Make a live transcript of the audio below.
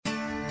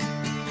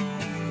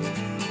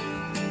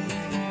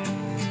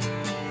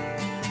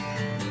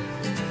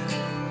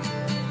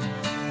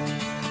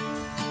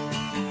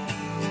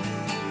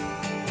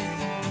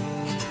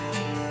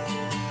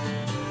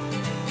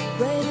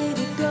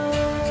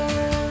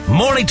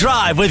Morning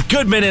Drive with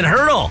Goodman and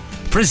Hurdle,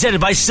 presented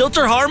by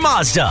Thur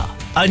Mazda.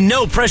 A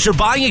no-pressure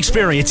buying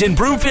experience in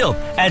Broomfield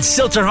at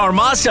Thur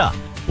Mazda.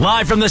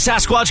 Live from the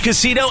Sasquatch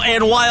Casino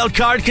and Wild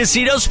Card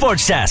Casino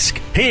Sports Desk,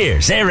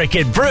 here's Eric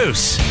and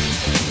Bruce.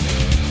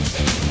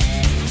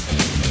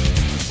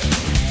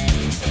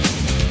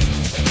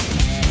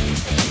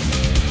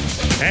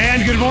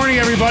 And good morning,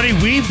 everybody.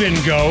 We've been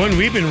going.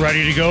 We've been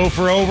ready to go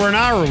for over an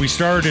hour. We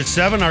started at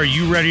 7. Are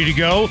you ready to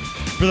go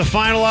for the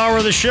final hour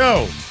of the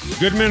show?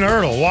 Goodman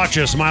Hurdle. Watch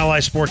us,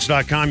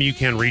 milehighsports.com. You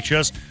can reach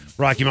us.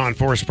 Rocky Mountain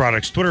Forest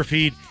Products Twitter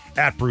feed,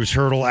 at Bruce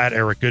Hurdle, at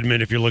Eric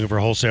Goodman. If you're looking for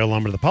wholesale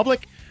lumber to the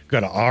public, go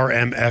to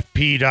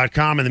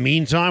rmfp.com. In the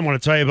meantime, I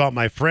want to tell you about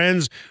my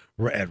friends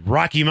at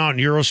Rocky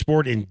Mountain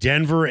Eurosport in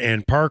Denver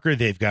and Parker.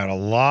 They've got a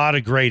lot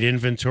of great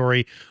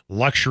inventory,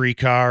 luxury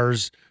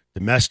cars,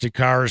 domestic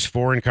cars,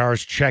 foreign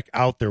cars. Check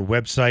out their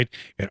website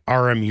at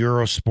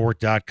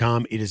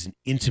rmeurosport.com. It is an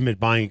intimate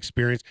buying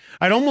experience.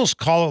 I'd almost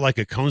call it like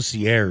a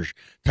concierge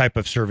type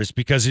of service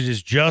because it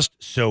is just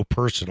so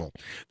personal.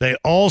 They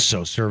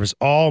also service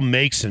all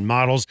makes and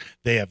models.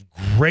 They have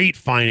great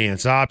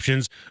finance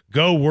options.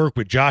 Go work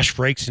with Josh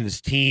Frakes and his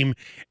team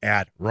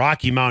at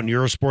Rocky Mountain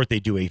Eurosport.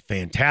 They do a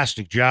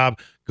fantastic job.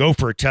 Go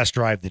for a test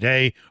drive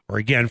today, or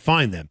again,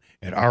 find them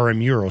at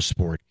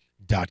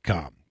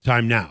rmeurosport.com.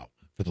 Time now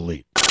for the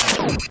lead.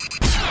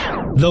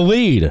 The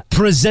Lead,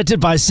 presented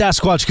by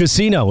Sasquatch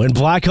Casino in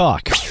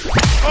Blackhawk.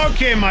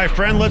 Okay, my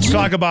friend, let's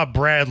talk about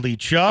Bradley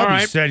Chubb. All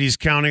right. He said he's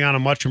counting on a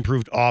much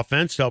improved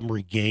offense to help him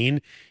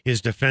regain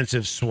his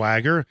defensive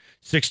swagger.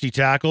 60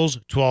 tackles,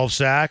 12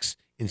 sacks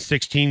in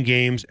 16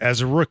 games as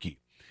a rookie.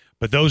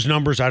 But those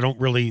numbers I don't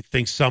really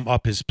think sum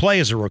up his play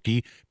as a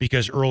rookie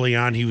because early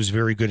on he was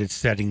very good at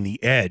setting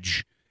the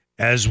edge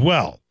as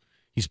well.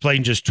 He's played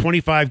in just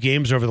 25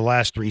 games over the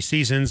last 3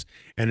 seasons,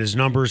 and his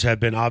numbers have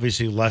been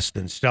obviously less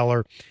than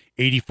stellar.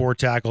 84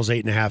 tackles,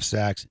 8.5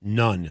 sacks,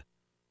 none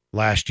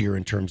last year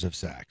in terms of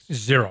sacks.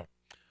 0.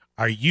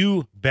 Are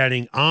you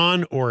betting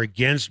on or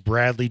against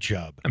Bradley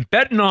Chubb? I'm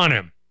betting on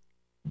him.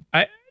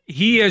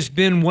 He has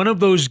been one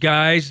of those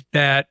guys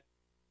that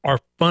are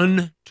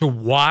fun to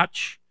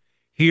watch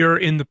here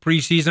in the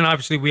preseason.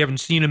 Obviously, we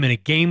haven't seen him in a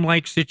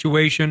game-like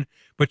situation,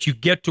 but you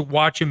get to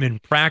watch him in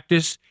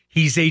practice.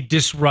 He's a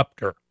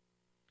disruptor.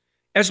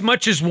 As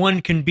much as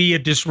one can be a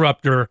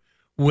disruptor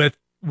with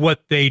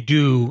what they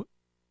do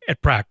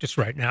at practice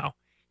right now.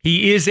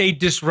 He is a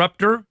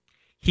disruptor.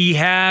 He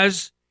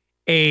has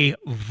a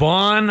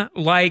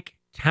Vaughn-like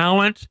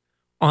talent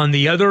on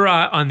the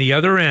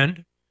other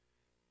end.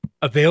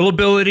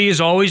 Availability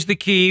is always the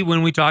key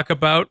when we talk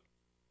about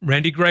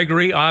Randy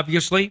Gregory,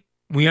 obviously.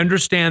 We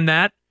understand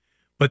that,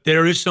 but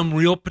there is some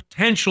real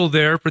potential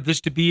there for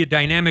this to be a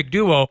dynamic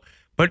duo.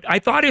 But I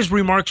thought his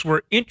remarks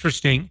were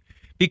interesting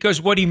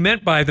because what he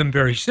meant by them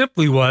very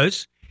simply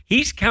was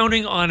he's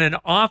counting on an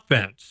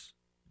offense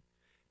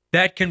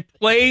that can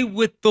play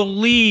with the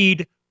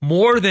lead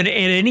more than at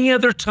any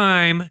other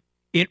time,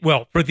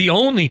 for the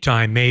only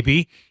time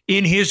maybe,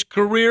 in his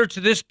career to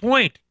this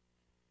point.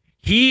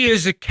 He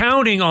is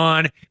counting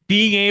on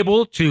being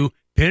able to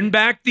pin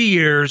back the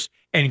ears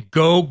and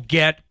go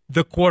get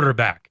the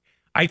quarterback.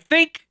 I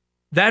think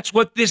that's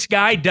what this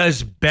guy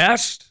does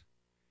best.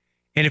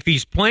 And if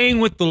he's playing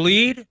with the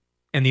lead,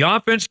 and the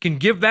offense can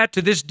give that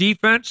to this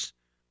defense,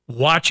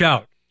 watch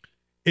out.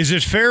 Is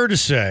it fair to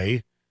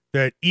say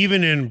that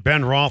even in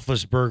Ben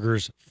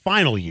Roethlisberger's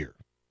final year,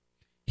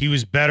 he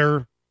was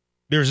better?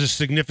 There's a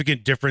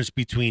significant difference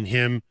between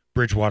him,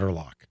 Bridgewater,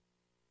 Locke.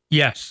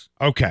 Yes.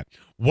 Okay.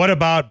 What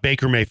about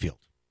Baker Mayfield?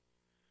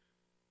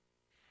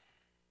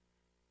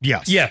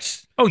 Yes.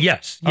 Yes. Oh,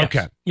 yes. Yes.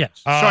 Okay.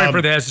 Yes. Sorry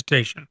for the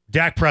hesitation.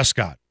 Dak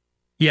Prescott.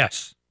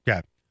 Yes.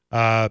 Okay.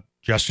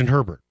 Justin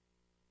Herbert.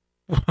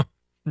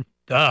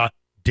 Duh.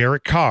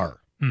 Derek Carr.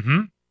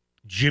 Mm-hmm.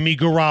 Jimmy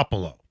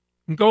Garoppolo.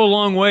 Go a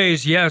long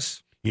ways,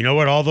 yes. You know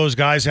what all those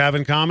guys have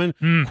in common?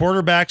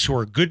 Quarterbacks who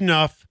are good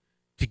enough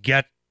to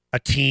get a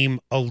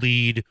team a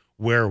lead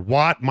where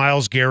Watt,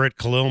 Myles Garrett,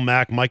 Khalil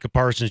Mack, Micah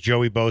Parsons,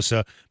 Joey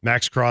Bosa,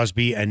 Max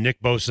Crosby, and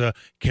Nick Bosa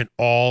can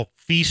all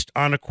feast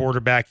on a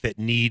quarterback that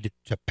need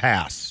to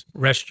pass.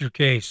 Rest your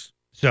case.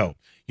 So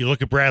you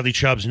look at Bradley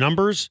Chubb's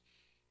numbers.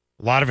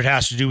 A lot of it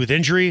has to do with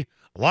injury.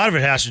 A lot of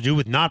it has to do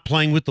with not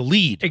playing with the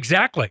lead.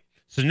 Exactly.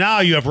 So now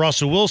you have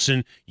Russell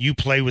Wilson. You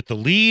play with the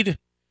lead.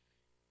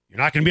 You're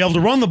not going to be able to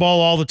run the ball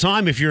all the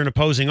time if you're an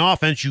opposing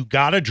offense. You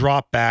got to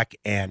drop back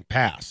and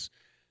pass.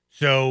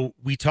 So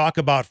we talk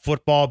about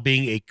football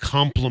being a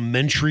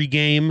complementary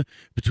game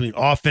between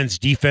offense,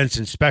 defense,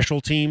 and special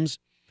teams.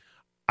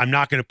 I'm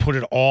not going to put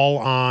it all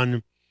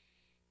on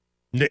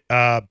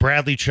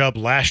Bradley Chubb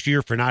last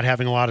year for not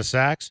having a lot of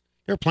sacks.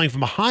 They're playing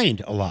from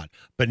behind a lot.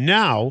 But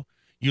now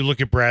you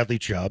look at Bradley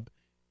Chubb.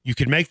 You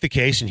can make the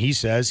case, and he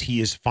says he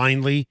is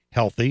finally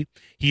healthy.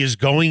 He is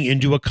going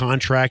into a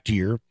contract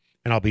year,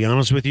 and I'll be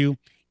honest with you,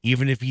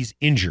 even if he's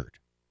injured,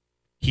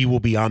 he will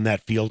be on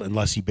that field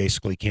unless he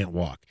basically can't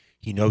walk.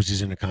 He knows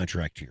he's in a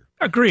contract year.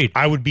 Agreed.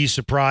 I would be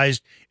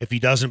surprised if he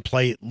doesn't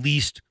play at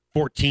least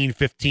 14,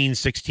 15,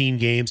 16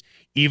 games,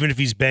 even if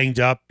he's banged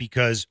up,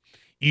 because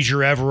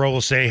Ejer Evero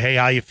will say, hey,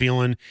 how you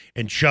feeling?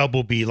 And Chubb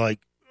will be like,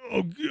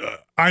 oh,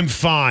 I'm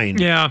fine.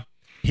 Yeah.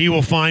 He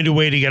will find a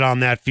way to get on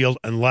that field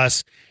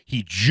unless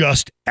he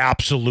just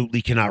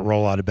absolutely cannot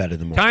roll out of bed in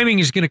the morning. Timing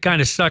is going to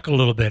kind of suck a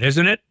little bit,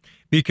 isn't it?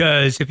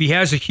 Because if he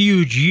has a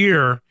huge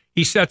year,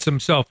 he sets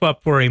himself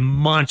up for a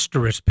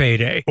monstrous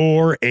payday.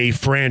 Or a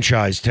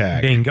franchise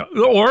tag. Bingo.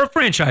 Or a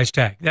franchise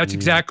tag. That's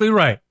exactly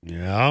right.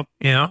 Yeah.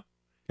 Yeah.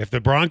 If the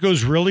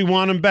Broncos really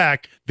want him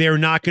back, they're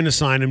not going to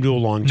sign him to a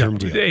long-term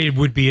deal. It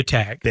would be a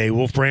tag. They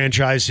will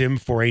franchise him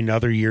for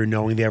another year,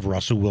 knowing they have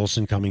Russell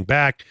Wilson coming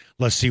back.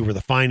 Let's see where the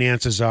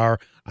finances are.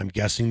 I'm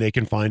guessing they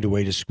can find a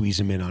way to squeeze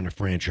him in on a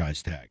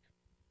franchise tag.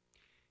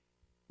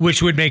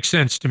 Which would make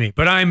sense to me.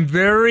 But I'm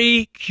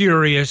very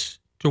curious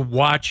to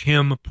watch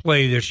him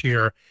play this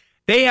year.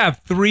 They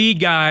have 3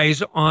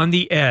 guys on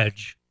the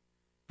edge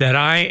that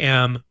I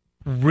am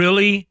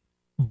really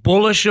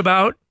bullish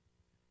about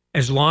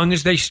as long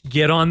as they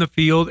get on the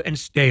field and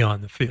stay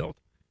on the field.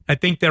 I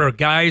think there are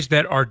guys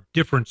that are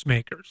difference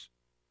makers.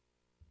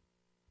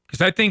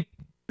 Because I think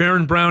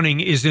Baron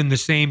Browning is in the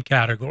same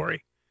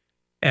category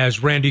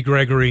as Randy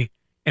Gregory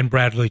and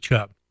Bradley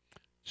Chubb.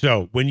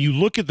 So when you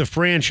look at the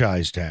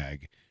franchise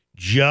tag,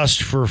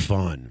 just for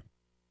fun,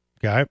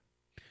 okay,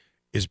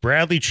 is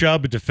Bradley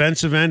Chubb a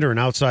defensive end or an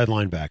outside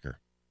linebacker?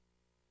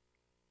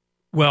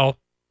 Well,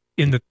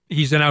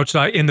 he's an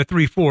outside in the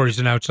 3-4. He's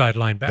an outside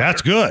linebacker.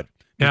 That's good.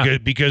 Yeah.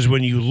 Because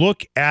when you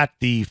look at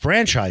the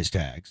franchise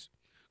tags,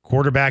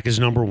 quarterback is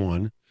number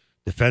 1,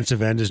 defensive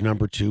end is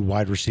number 2,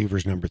 wide receiver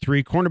is number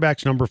 3,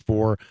 cornerback's number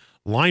 4,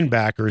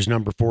 linebacker is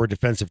number 4,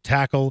 defensive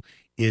tackle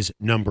is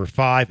number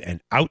 5, and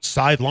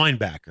outside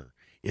linebacker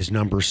is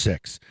number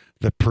 6.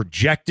 The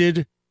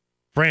projected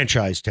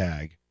franchise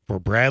tag for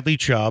Bradley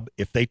Chubb,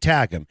 if they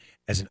tag him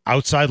as an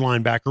outside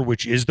linebacker,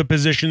 which is the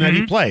position that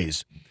he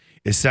plays,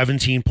 is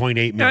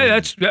 $17.8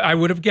 million. Yeah, I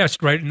would have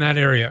guessed right in that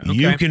area. Okay.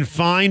 You can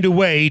find a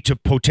way to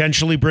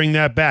potentially bring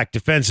that back.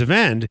 Defensive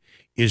end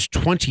is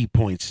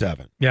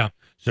 $20.7. Yeah.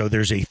 So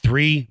there's a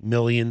 $3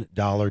 million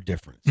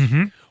difference.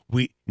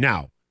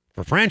 Now,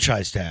 for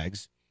franchise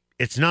tags,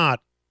 it's not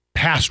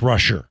pass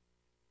rusher.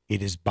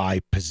 It is by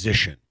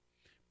position.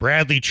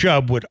 Bradley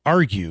Chubb would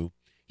argue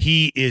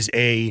he is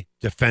a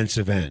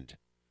defensive end,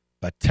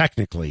 but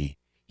technically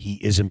he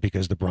isn't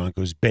because the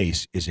Broncos'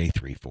 base is a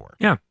 3-4.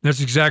 Yeah, that's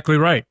exactly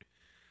right.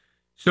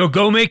 So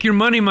go make your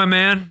money, my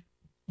man.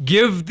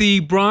 Give the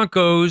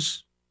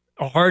Broncos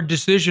a hard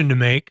decision to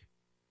make.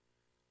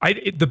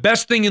 The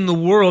best thing in the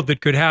world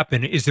that could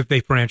happen is if they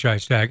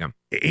franchise tag him.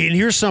 And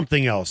here's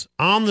something else.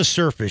 On the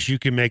surface, you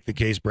can make the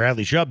case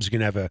Bradley Chubb's going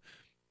to have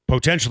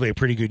potentially a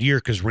pretty good year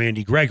because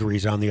Randy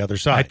Gregory's on the other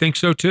side. I think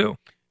so, too.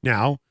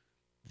 Now,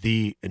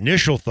 the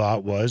initial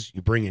thought was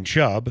you bring in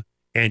Chubb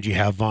and you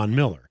have Von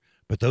Miller.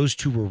 But those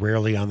two were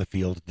rarely on the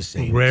field at the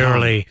same time.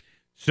 Rarely.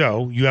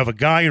 So you have a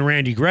guy in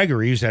Randy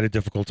Gregory who's had a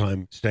difficult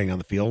time staying on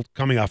the field,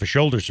 coming off a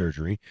shoulder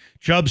surgery.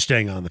 Chubb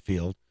staying on the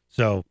field.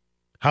 So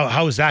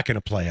how is that going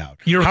to play out?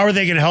 How are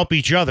they going to help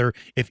each other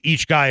if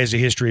each guy has a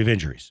history of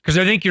injuries? Because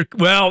I think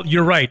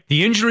you're right.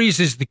 The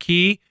injuries is the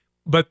key,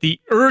 but the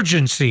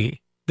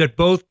urgency that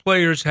both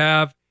players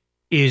have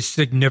is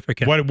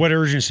significant. What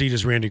urgency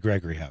does Randy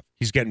Gregory have?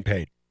 He's getting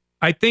paid.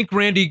 I think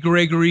Randy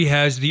Gregory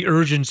has the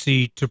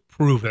urgency to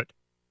prove it.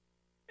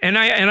 And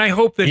I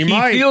hope that he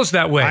feels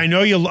that way. I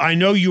know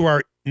you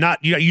are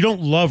not. You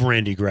don't love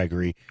Randy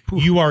Gregory.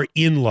 You are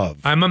in love.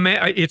 I'm a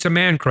man. It's a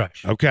man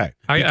crush. Okay,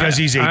 because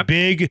he's a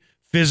big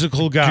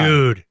physical guy,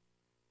 dude.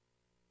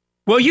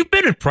 Well, you've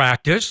been in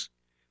practice.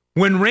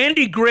 When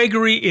Randy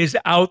Gregory is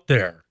out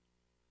there,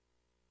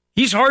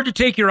 he's hard to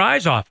take your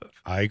eyes off of.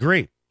 I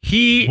agree.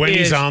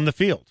 He's on the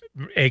field.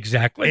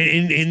 Exactly.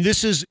 And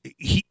this is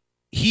he.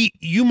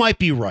 You might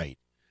be right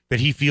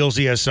that he feels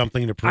he has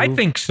something to prove. I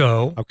think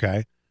so.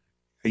 Okay.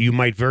 You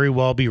might very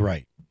well be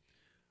right.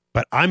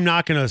 But I'm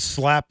not going to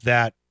slap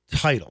that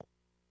title,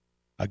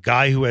 a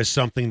guy who has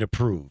something to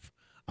prove,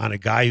 on a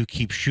guy who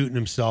keeps shooting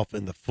himself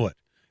in the foot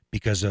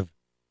because of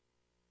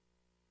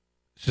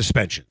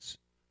suspensions.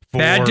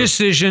 Bad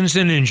decisions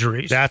and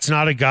injuries. That's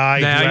not a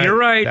guy. You're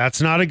right.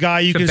 That's not a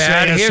guy you can say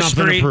has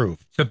something to prove.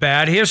 It's a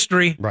bad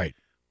history. Right.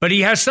 But he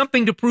has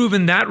something to prove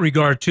in that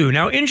regard, too.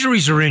 Now,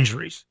 injuries are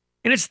injuries.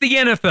 And it's the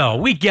NFL.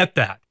 We get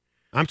that.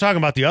 I'm talking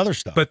about the other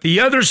stuff. But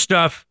the other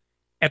stuff,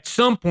 at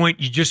some point,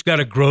 you just got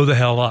to grow the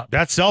hell up.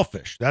 That's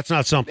selfish. That's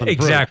not something to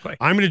exactly. prove.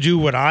 I'm going to do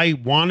what I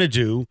want to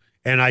do,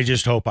 and I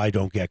just hope I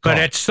don't get caught. But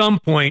at some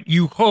point,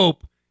 you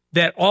hope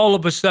that all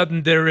of a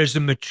sudden there is a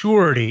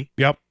maturity.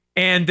 Yep.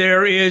 And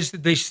there is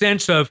the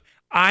sense of,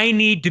 I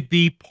need to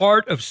be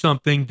part of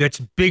something that's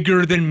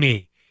bigger than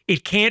me.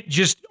 It can't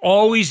just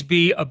always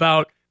be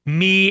about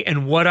me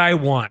and what I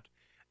want.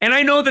 And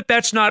I know that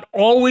that's not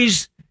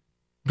always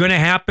going to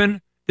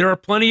happen. There are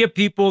plenty of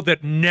people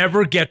that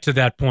never get to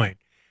that point.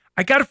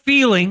 I got a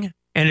feeling,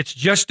 and it's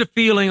just a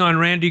feeling on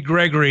Randy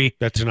Gregory,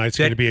 that tonight's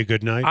going to be a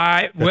good night.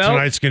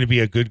 Tonight's going to be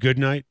a good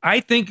night. I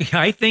think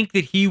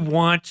that he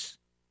wants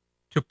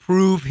to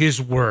prove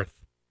his worth,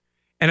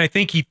 and I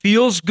think he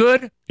feels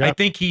good. Yep. I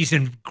think he's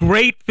in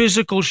great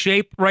physical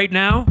shape right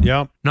now.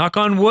 Yeah. Knock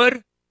on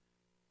wood.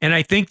 And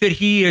I think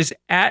that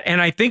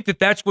and I think that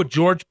that's what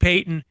George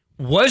Payton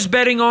was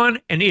betting on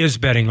and is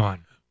betting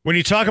on. When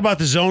you talk about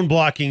the zone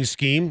blocking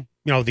scheme,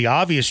 the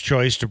obvious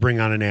choice to bring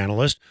on an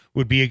analyst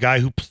would be a guy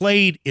who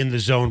played in the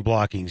zone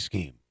blocking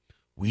scheme.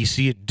 We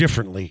see it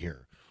differently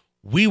here.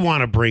 We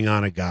want to bring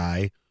on a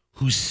guy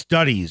who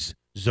studies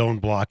zone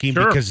blocking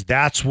because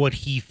that's what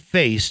he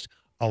faced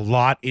a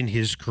lot in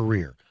his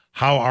career.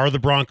 How are the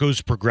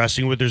Broncos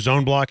progressing with their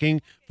zone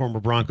blocking?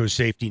 Former Broncos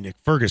safety Nick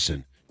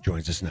Ferguson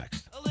joins us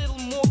next. A little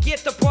more, get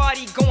the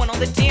party going on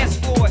the dance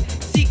floor.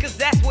 See, cause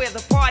that's where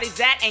the party's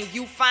at, and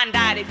you find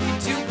out if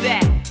you do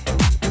that.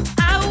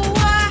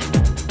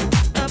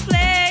 A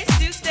place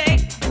to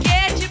stay.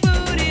 Get your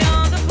booty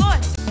on the floor.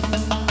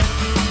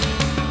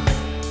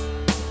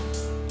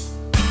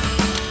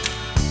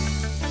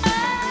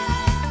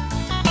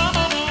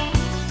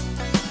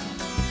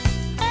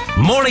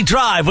 Morning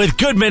Drive with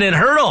Goodman and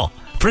Hurdle.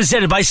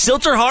 Presented by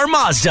Silterhar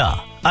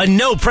Mazda. A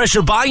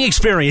no-pressure buying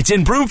experience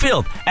in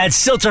Broomfield at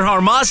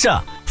Silterhar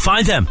Mazda.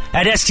 Find them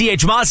at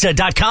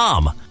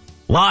sthmazda.com.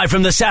 Live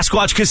from the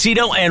Sasquatch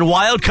Casino and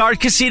Wild Card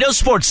Casino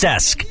Sports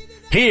Desk.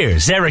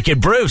 Here's Eric and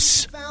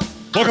Bruce.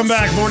 Welcome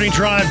back. Morning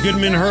Drive,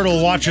 Goodman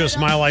Hurdle. Watch us,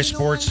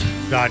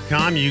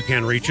 MileHighSports.com. You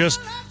can reach us.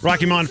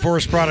 Rocky Mountain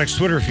Forest Products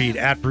Twitter feed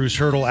at Bruce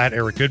Hurdle, at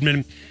Eric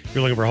Goodman. If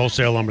you're looking for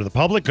wholesale lumber to the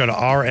public, go to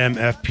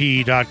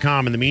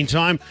rmfp.com. In the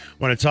meantime, I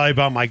want to tell you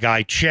about my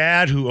guy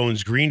Chad, who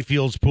owns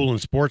Greenfields Pool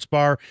and Sports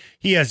Bar.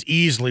 He has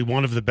easily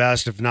one of the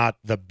best, if not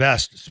the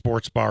best,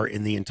 sports bar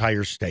in the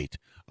entire state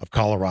of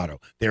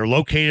Colorado. They are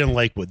located in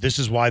Lakewood. This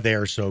is why they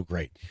are so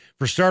great.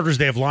 For starters,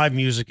 they have live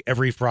music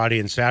every Friday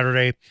and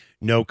Saturday,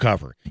 no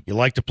cover. You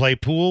like to play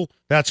pool?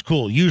 That's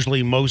cool.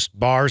 Usually most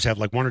bars have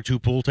like one or two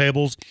pool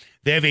tables.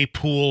 They have a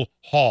pool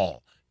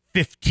hall,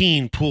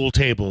 15 pool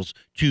tables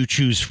to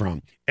choose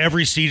from.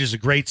 Every seat is a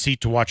great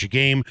seat to watch a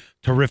game.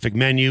 Terrific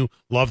menu.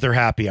 Love their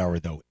happy hour,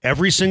 though.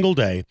 Every single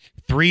day,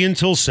 3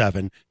 until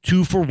 7,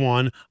 2 for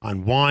 1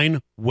 on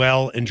wine,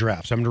 well, and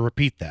drafts. I'm going to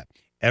repeat that.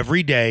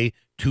 Every day,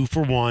 2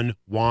 for 1,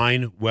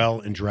 wine, well,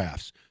 and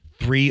drafts.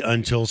 3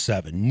 until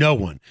 7. No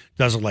one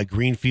does it like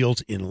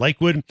Greenfields in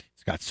Lakewood.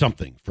 It's got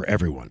something for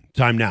everyone.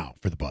 Time now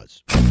for The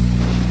Buzz.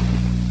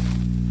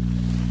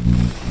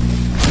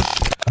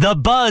 The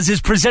Buzz is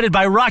presented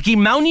by Rocky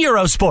Mountain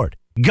Eurosport.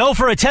 Go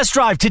for a test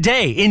drive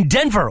today in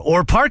Denver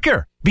or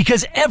Parker,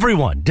 because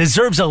everyone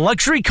deserves a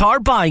luxury car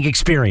buying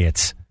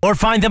experience. Or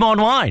find them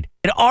online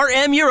at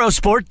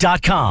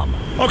rmeurosport.com.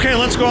 Okay,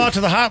 let's go out to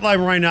the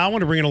hotline right now. I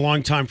want to bring in a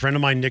longtime friend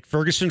of mine, Nick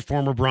Ferguson,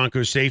 former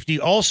Broncos safety,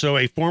 also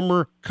a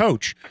former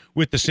coach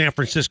with the San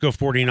Francisco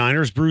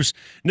 49ers. Bruce,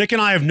 Nick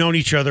and I have known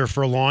each other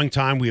for a long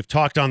time. We have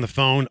talked on the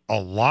phone a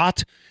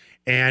lot.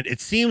 And it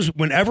seems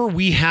whenever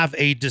we have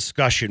a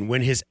discussion,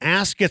 when his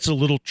ass gets a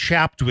little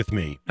chapped with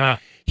me,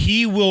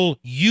 he will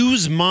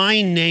use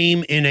my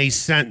name in a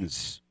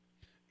sentence.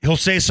 He'll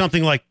say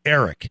something like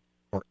Eric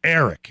or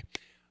Eric.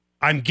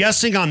 I'm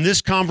guessing on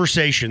this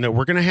conversation that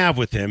we're going to have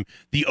with him,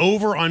 the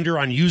over-under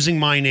on using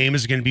my name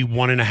is going to be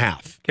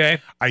 1.5.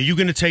 Okay. Are you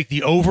going to take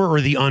the over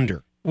or the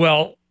under?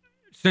 Well,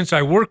 since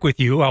I work with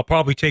you, I'll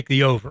probably take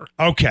the over.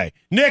 Okay.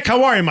 Nick,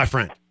 how are you, my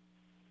friend?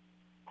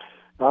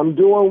 I'm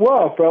doing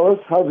well, fellas.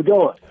 How's it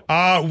going?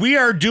 We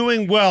are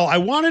doing well. I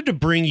wanted to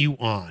bring you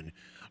on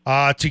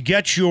to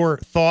get your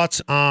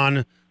thoughts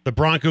on the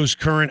Broncos'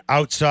 current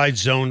outside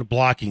zone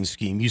blocking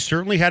scheme. You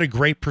certainly had a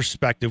great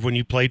perspective when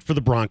you played for the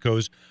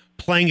Broncos,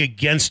 playing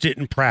against it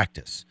in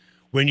practice.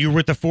 When you were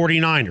with the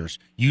 49ers,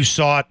 you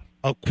saw it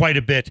quite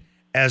a bit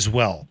as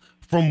well.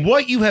 From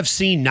what you have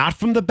seen, not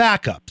from the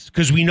backups,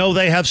 because we know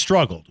they have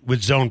struggled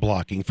with zone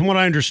blocking. From what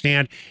I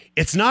understand,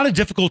 it's not a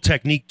difficult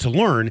technique to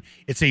learn.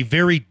 It's a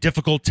very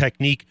difficult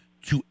technique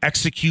to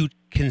execute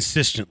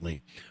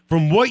consistently.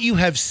 From what you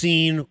have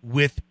seen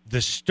with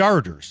the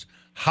starters,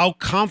 how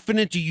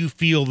confident do you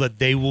feel that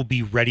they will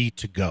be ready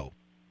to go?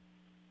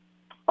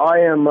 I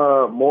am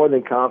more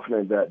than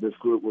confident that this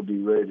group will be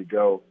ready to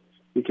go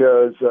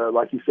because,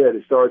 like you said,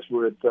 it starts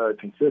with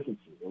consistency.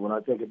 And when I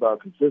think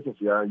about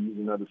consistency, I use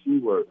another C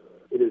word.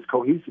 It is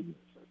cohesiveness.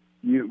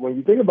 When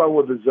you think about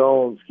what the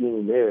zone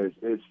scheme is,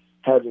 it's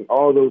having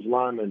all those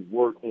linemen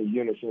work in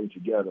unison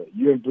together.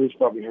 You and Bruce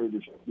probably heard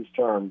this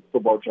term,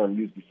 football term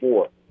used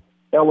before,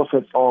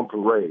 elephants on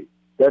parade.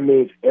 That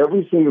means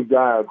every single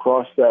guy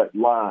across that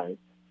line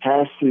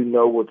has to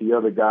know what the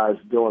other guy's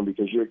doing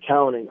because you're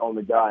counting on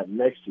the guy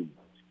next to you.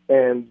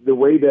 And the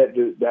way that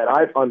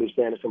I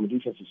understand it from a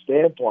defensive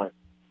standpoint,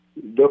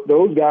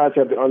 those guys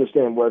have to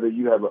understand whether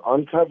you have an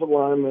uncovered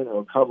lineman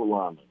or a covered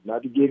lineman.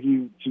 Not to get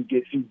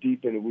too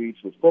deep in the weeds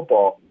with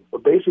football,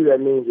 but basically that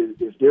means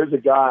if there's a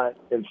guy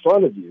in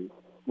front of you,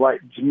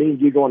 right, to me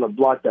you're going to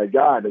block that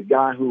guy. The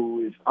guy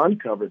who is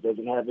uncovered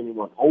doesn't have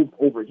anyone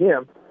over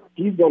him.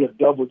 He's going to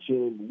double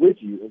team with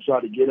you and try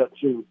to get up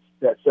to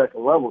that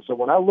second level. So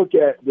when I look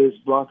at this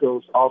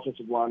Broncos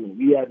offensive lineman,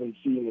 we haven't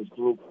seen this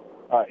group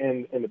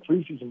in the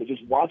preseason, but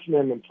just watching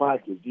them in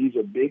practice, these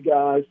are big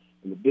guys.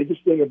 And the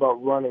biggest thing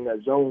about running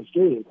that zone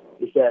scheme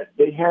is that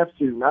they have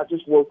to not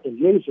just work in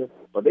unison,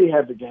 but they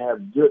have to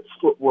have good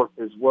footwork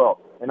as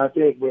well. And I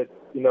think with,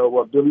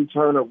 Billy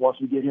Turner, once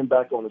we get him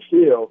back on the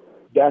field,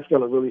 that's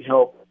going to really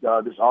help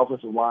this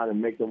offensive line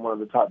and make them one of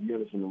the top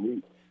units in the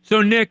league.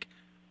 So, Nick,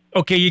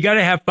 okay, you got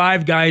to have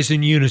 5 guys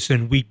in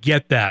unison. We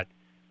get that.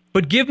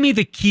 But give me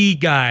the key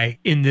guy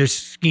in this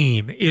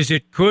scheme. Is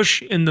it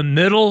Cush in the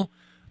middle?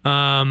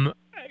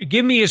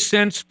 Give me a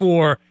sense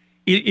for,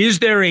 is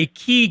there a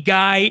key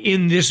guy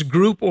in this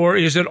group, or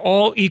is it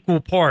all equal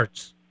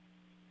parts?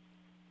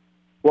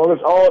 Well,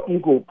 it's all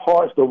equal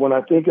parts, but when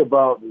I think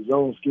about the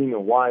zone scheme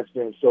and why it's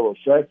been so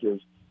effective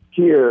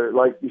here,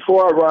 like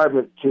before I arrived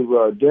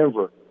to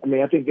Denver,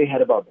 I think they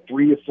had about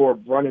 3 or 4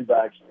 running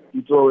backs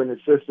you throw in the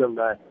system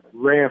that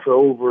ran for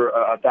over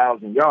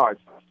 1,000 yards.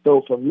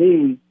 So for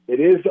me, it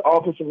is the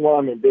offensive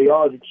linemen. They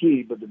are the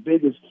key, but the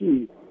biggest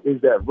key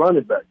is that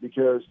running back,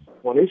 because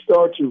when they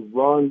start to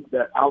run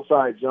that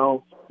outside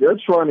zone, they're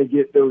trying to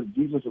get those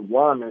defensive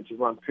linemen to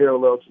run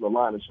parallel to the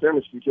line of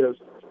scrimmage, because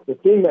the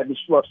thing that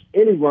disrupts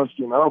any run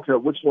scheme, I don't care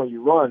which one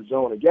you run,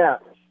 zone or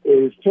gap,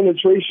 is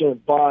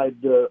penetration by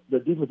the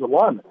defensive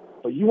lineman.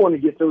 But you want to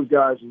get those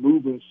guys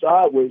moving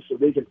sideways so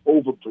they can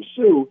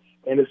over-pursue,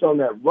 and it's on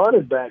that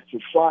running back to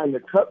find the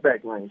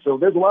cutback lane. So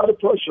there's a lot of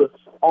pressure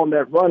on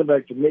that running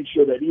back to make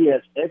sure that he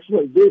has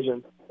excellent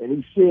vision and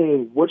he's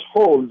seeing which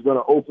hole is going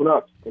to open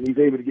up, and he's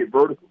able to get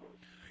vertical.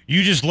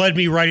 You just led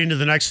me right into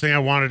the next thing I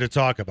wanted to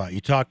talk about.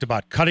 You talked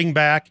about cutting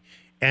back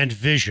and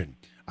vision.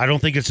 I don't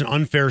think it's an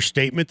unfair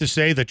statement to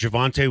say that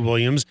Javonte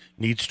Williams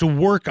needs to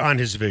work on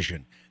his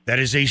vision. That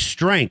is a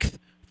strength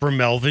for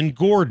Melvin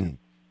Gordon.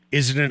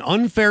 Is it an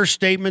unfair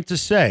statement to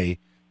say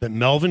that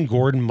Melvin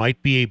Gordon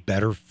might be a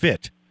better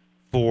fit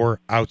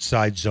for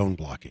outside zone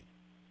blocking?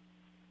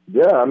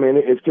 Yeah,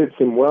 it fits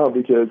him well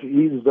because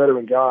he's a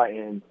veteran guy,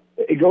 and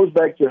it goes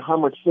back to how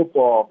much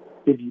football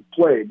did you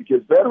play,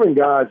 because veteran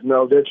guys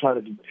know they're trying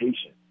to be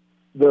patient.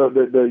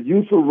 The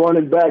youthful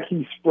running back,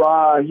 he's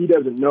spry, he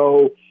doesn't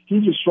know,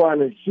 he's just trying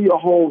to see a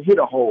hole, hit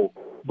a hole.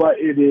 But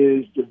it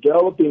is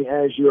developing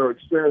as your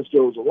experience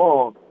goes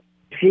along,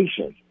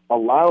 patience,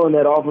 allowing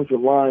that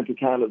offensive line to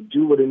kind of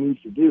do what it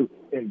needs to do,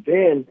 and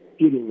then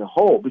hitting the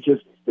hole. Because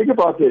think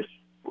about this,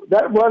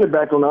 that running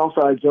back on the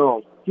outside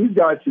zone, he's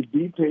got to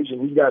be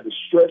patient. He's got to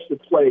stretch the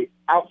play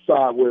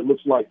outside where it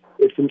looks like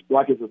it's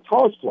a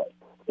toss play.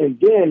 And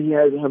then he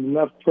has to have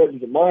enough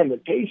presence of mind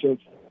and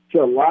patience to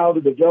allow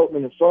the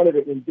development in front of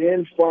it and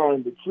then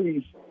find the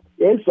crease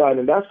inside.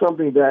 And that's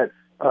something that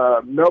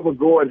Melvin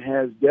Gordon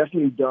has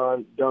definitely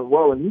done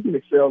well, and he can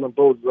excel in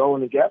both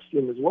zone and gap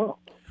scheme as well.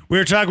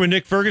 We're talking with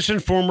Nick Ferguson,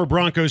 former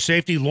Broncos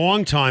safety,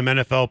 longtime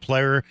NFL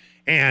player,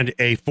 and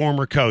a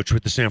former coach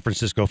with the San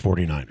Francisco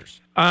 49ers.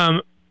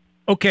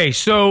 Okay,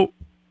 so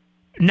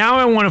now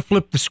I want to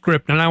flip the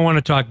script, and I want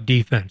to talk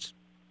defense.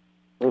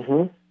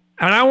 Mm-hmm.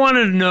 And I want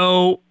to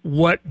know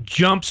what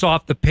jumps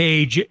off the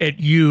page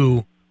at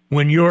you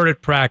when you're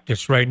at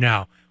practice right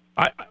now.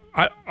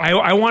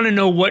 I want to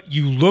know what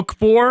you look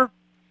for,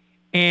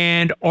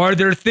 and are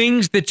there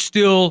things that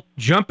still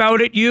jump out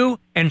at you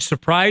and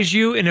surprise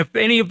you? And if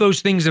any of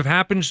those things have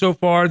happened so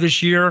far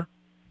this year,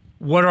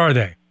 what are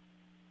they?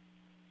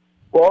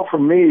 Well, for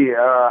me,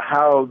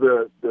 how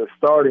the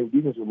starting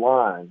defensive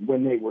line,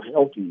 when they were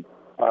healthy,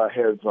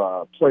 have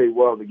played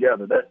well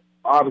together. That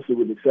obviously,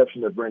 with the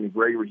exception of Brandon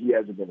Gregory, he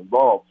hasn't been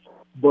involved.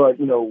 But,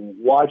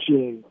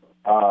 watching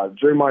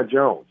Draymond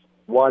Jones,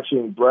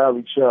 watching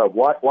Bradley Chubb,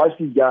 watch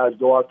these guys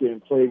go out there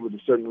and play with a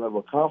certain level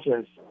of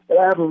confidence that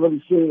I haven't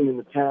really seen in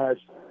the past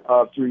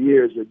 3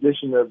 years. The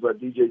addition of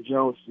DJ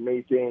Jones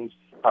made things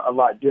a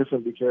lot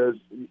different, because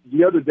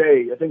the other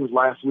day, I think it was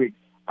last week,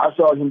 I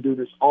saw him do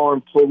this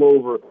arm pull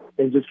over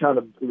and just kind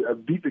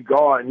of beat the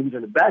guard, and he was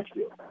in the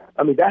backfield.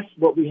 That's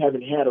what we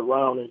haven't had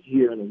around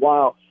here in a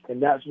while,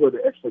 and that's where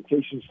the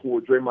expectations for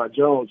Draymond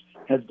Jones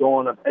has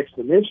gone up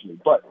exponentially.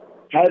 But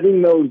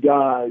having those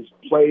guys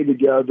play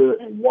together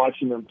and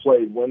watching them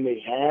play when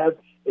they have,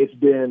 it's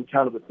been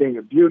kind of a thing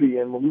of beauty.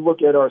 And when we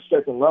look at our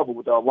second level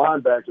with our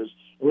linebackers,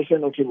 and we're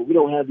saying, okay, well, we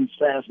don't have these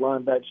fast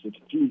linebackers to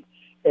compete.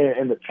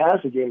 And the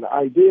passing game, the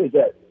idea is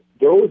that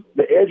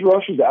the edge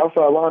rushers, the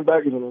outside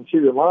linebackers, and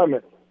interior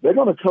linemen, they're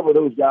going to cover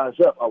those guys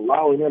up,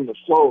 allowing them to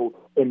flow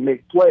and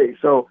make plays.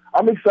 So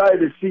I'm excited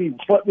to see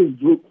what this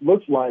group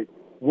looks like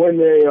when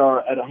they are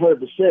at 100%.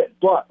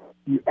 But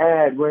you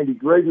add Randy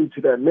Gregory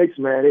to that mix,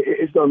 man,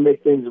 it's going to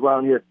make things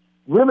around here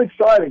really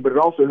exciting, but it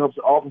also helps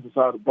the offensive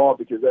side of the ball,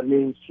 because that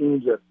means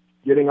teams are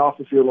getting off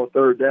the field on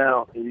third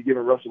down and you're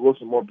giving Russell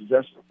Wilson more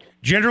possession.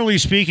 Generally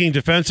speaking,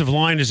 defensive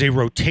line is a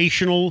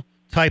rotational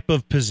type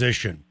of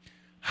position.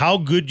 How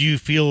good do you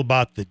feel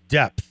about the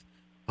depth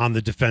on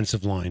the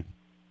defensive line?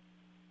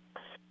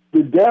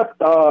 The depth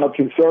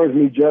concerns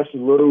me just a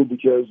little,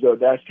 because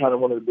that's kind of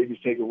one of the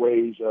biggest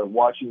takeaways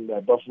watching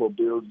that Buffalo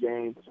Bills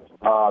game.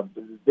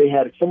 They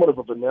had somewhat of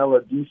a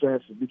vanilla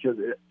defense because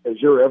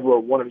Azure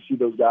Everett wanted to see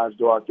those guys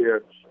go out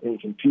there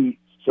and compete.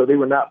 So they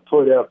were not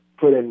put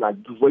in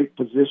like great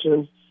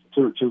positions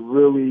to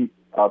really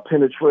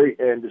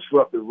penetrate and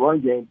disrupt the run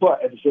game.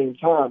 But at the same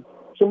time,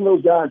 some of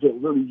those guys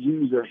didn't really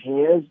use their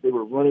hands. They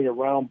were running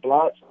around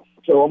blocks.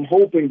 So I'm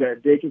hoping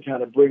that they can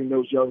kind of bring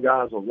those young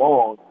guys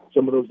along,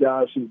 some of those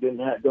guys who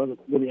don't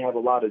really have a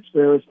lot of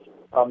experience.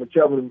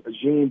 Telvin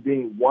Agim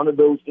being one of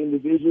those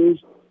individuals.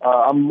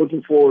 I'm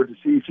looking forward to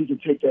see if he can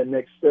take that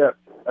next step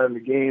in the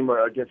game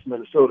against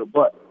Minnesota.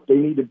 But they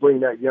need to bring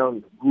that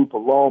young group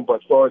along. But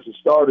as far as the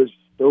starters,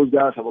 those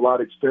guys have a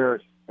lot of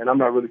experience, and I'm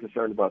not really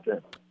concerned about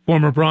that.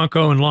 Former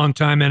Bronco and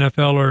longtime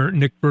NFLer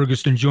Nick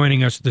Ferguson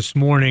joining us this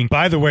morning.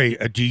 By the way,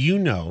 do you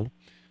know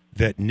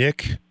that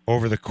Nick,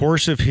 over the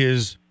course of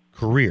his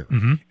career,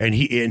 and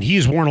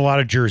he's worn a lot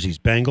of jerseys: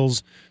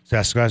 Bengals,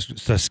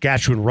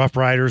 Saskatchewan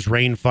Roughriders,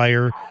 Rain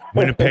Fire,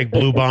 Winnipeg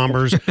Blue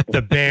Bombers,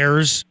 the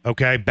Bears,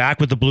 okay, back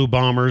with the Blue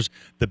Bombers,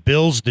 the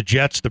Bills, the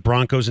Jets, the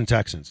Broncos, and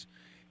Texans.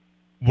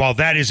 While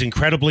that is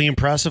incredibly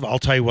impressive, I'll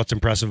tell you what's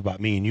impressive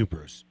about me and you,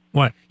 Bruce.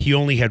 What? He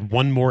only had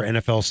one more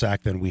NFL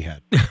sack than we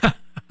had.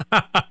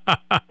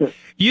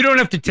 You don't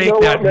have to take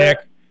that, Nick.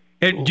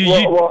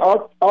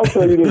 I'll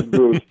tell you this,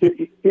 Bruce.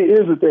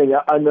 Here's the thing.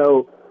 I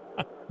know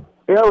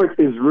Eric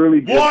is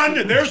really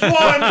good. There's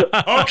one.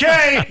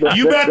 Okay,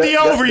 you bet the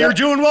over. You're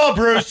doing well,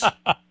 Bruce.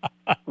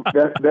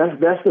 That's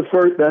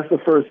the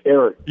first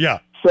Eric. Yeah.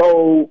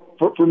 So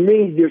for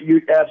me,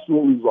 you're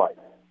absolutely right.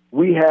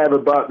 We have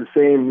about the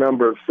same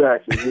number of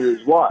sacks, and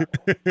here's why.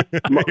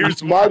 My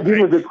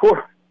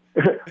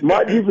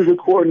defensive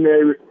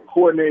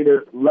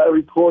coordinator,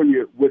 Larry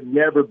Collier, would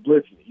never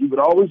blitz me. He would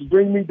always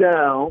bring me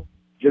down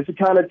just to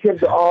kind of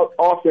tempt the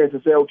offense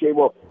and say, okay,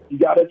 well, you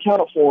got to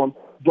account for him,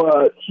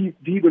 but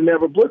he would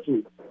never blitz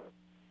me.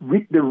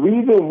 The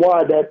reason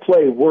why that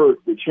play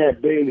worked with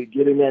Champ Bailey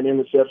getting that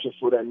interception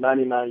for that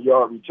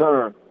 99-yard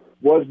return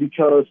was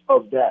because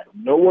of that.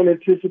 No one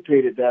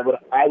anticipated that,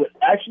 but I would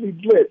actually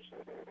blitz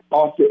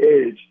off the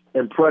edge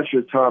and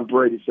pressure Tom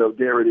Brady. So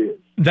there it is.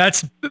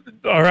 That's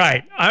all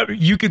right.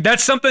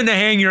 That's something to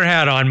hang your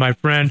hat on, my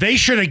friend. They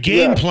should have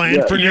game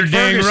planned for Nick You're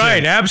dang Ferguson.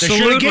 right. Absolutely.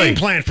 They should have game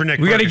planned for Nick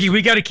Ferguson.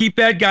 We got to keep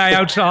that guy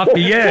out off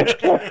the edge.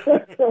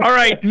 All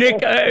right, Nick.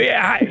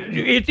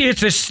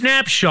 It's a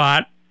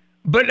snapshot,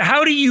 but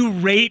how do you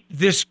rate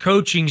this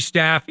coaching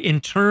staff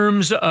in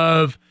terms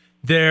of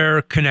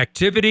their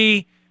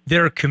connectivity,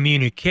 their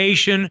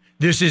communication?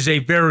 This is a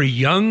very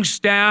young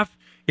staff.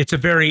 It's a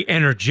very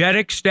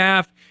energetic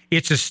staff.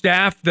 It's a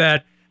staff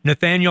that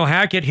Nathaniel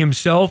Hackett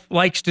himself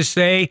likes to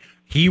say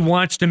he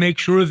wants to make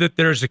sure that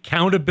there's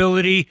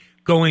accountability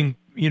going,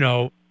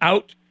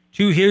 out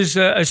to his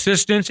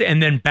assistants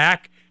and then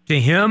back to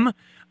him.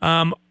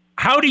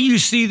 How do you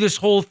see this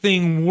whole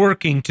thing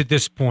working to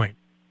this point?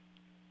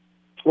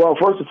 Well,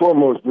 first and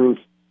foremost, Bruce,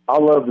 I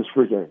love this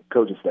freaking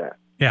coaching staff.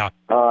 Yeah.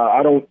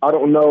 I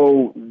don't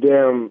know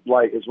them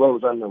like as well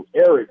as I know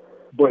Eric.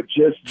 But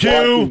just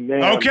watching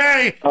them,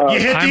 okay, you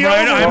hit the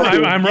right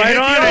over. I'm right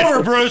on it.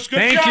 Over, Bruce. Good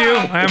Thank job. you.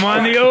 I'm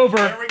on the over.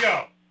 There we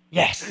go.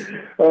 Yes.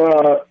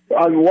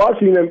 I'm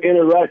watching them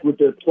interact with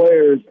their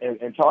players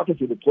and talking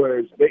to the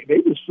players. They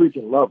just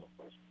freaking love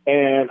them.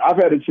 And I've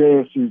had a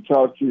chance to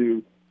talk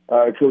to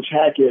Coach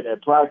Hackett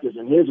at practice,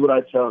 and here's what I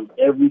tell him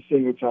every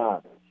single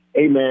time: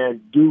 "Hey,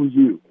 man, do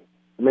you?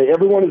 I mean,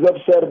 everyone is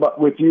upset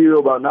with you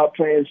about not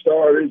playing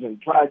starters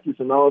and practice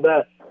and all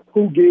that.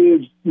 Who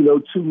gives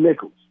two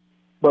nickels?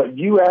 But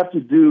you have to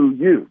do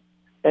you."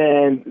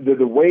 And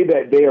the way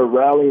that they are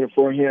rallying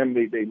for him,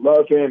 they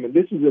love him. And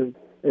this is an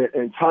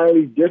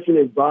entirely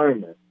different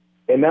environment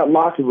in that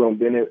locker room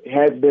than it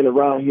has been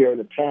around here in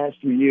the past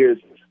 3 years,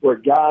 where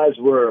guys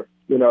were,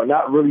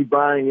 not really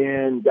buying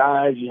in.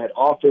 Guys, you had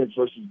offense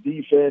versus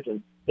defense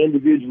and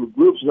individual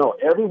groups. No,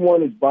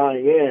 everyone is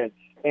buying in.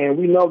 And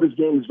we know this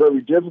game is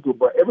very difficult,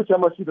 but every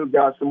time I see those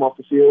guys come off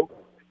the field,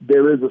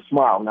 there is a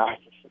smile. Now,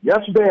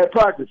 yesterday at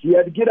practice, he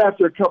had to get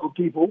after a couple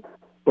people,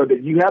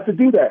 but you have to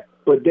do that.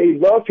 But they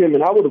love him,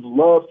 and I would have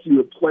loved to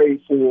have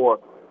played for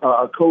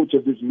a coach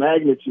of this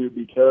magnitude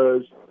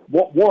because,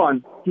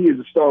 one, he is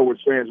a Star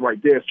Wars fan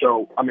right there.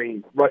 So, I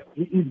mean, right,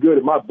 he's good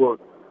in my book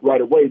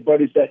right away.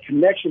 But it's that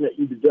connection that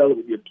you develop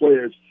with your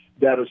players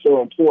that are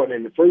so important.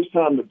 And the first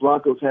time the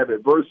Broncos have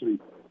adversity,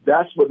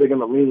 that's what they're going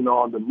to lean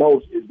on the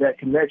most, is that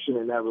connection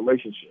and that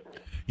relationship.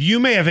 You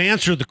may have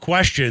answered the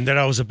question that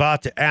I was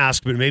about to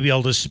ask, but maybe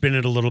I'll just spin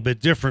it a little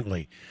bit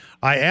differently.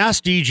 I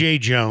asked DJ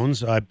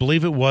Jones, I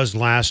believe it was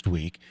last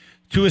week,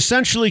 to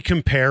essentially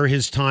compare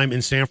his time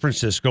in San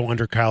Francisco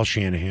under Kyle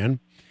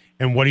Shanahan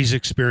and what he's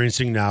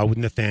experiencing now with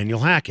Nathaniel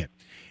Hackett.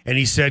 And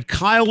he said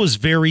Kyle was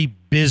very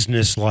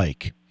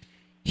businesslike.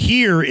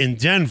 Here in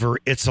Denver,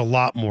 it's a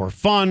lot more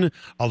fun,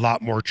 a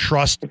lot more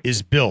trust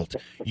is built.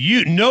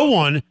 No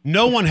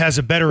one has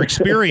a better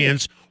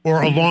experience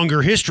or a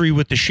longer history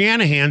with the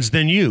Shanahans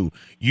than you.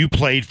 You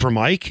played for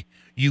Mike,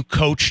 you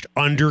coached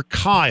under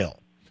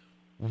Kyle.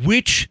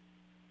 Which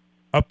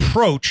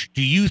approach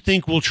do you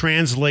think will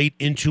translate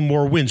into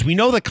more wins? We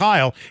know that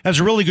Kyle has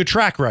a really good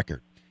track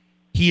record.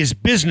 He is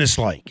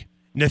businesslike.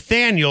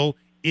 Nathaniel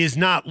is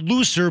not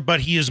looser,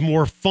 but he is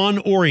more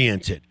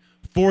fun-oriented.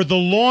 For the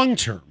long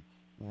term,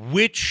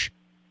 which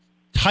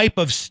type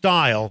of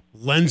style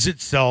lends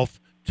itself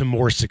to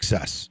more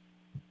success?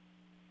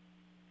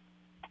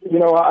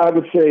 I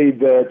would say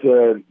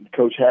that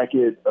Coach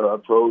Hackett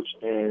approach,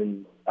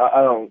 and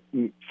I don't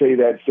say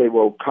that to say,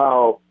 well,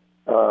 Kyle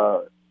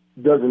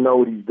doesn't know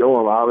what he's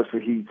doing.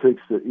 Obviously, he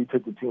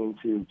took the team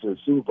to a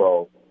Super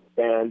Bowl,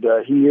 and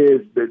he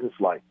is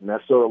businesslike, and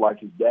that's sort of like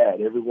his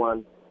dad.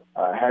 Everyone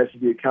has to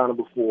be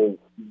accountable for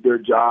their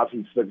jobs. He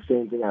expects the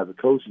same thing as a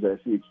coach as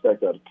he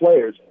expects out of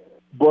players.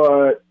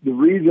 But the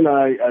reason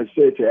I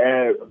said to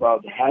add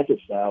about the Hackett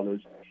style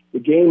is the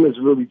game has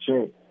really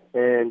changed.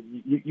 And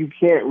you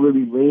can't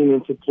really lean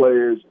into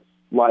players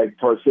like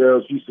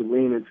Parcells used to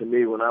lean into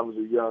me when I was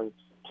a young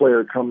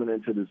player coming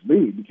into this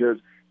league, because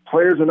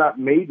players are not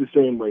made the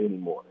same way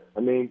anymore. I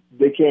mean,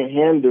 they can't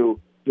handle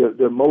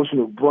the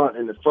emotional brunt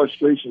and the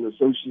frustration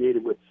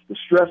associated with the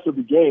stress of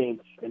the game,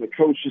 and the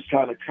coach just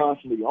kind of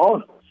constantly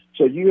on them.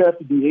 So you have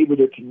to be able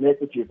to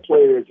connect with your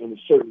players in a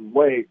certain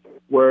way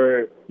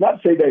where,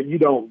 not to say that you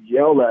don't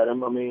yell at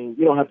them. I mean,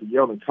 you don't have to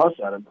yell and cuss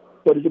at them,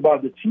 but it's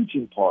about the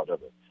teaching part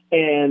of it.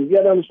 And you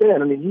got to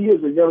understand, I mean, he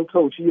is a young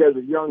coach. He has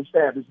a young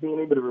staff. It's being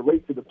able to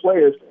relate to the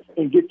players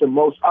and get the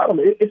most out of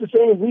them. It's the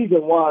same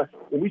reason why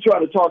when we try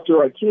to talk to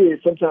our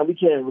kids, sometimes we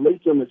can't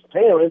relate to them as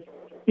parents,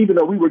 even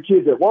though we were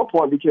kids at one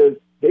point, because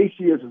they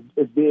see us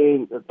as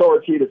being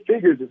authoritative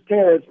figures as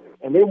parents,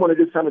 and they want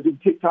to just kind of do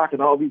TikTok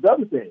and all these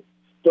other things.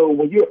 So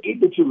when you're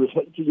able to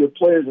relate to your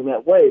players in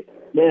that way,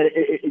 man,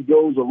 it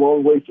goes a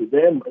long way for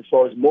them as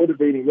far as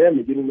motivating them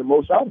and getting the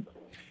most out of them.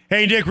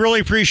 Hey, Dick,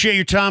 really appreciate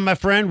your time, my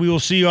friend. We will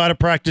see you out of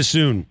practice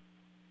soon.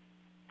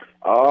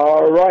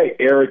 All right,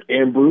 Eric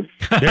and Bruce.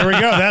 There we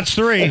go. That's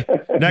 3.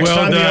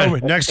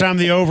 Next time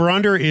the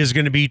over-under is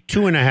going to be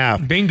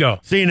 2.5. Bingo.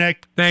 See you,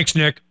 Nick. Thanks,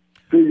 Nick.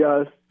 See you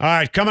guys. All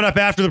right, coming up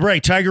after the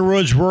break, Tiger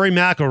Woods, Rory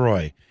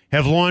McIlroy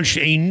have launched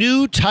a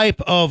new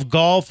type of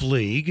golf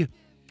league.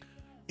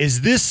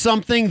 Is this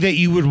something that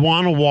you would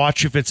want to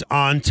watch if it's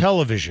on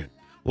television?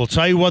 We'll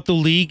tell you what the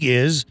league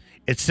is.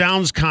 It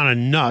sounds kind of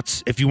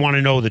nuts if you want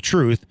to know the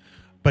truth,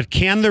 but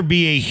can there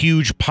be a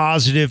huge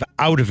positive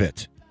out of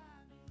it?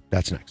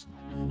 That's next.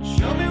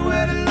 Show me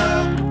where to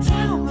look,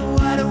 tell me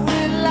what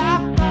will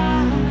I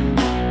find?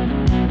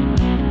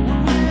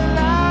 What will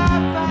I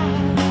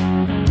find?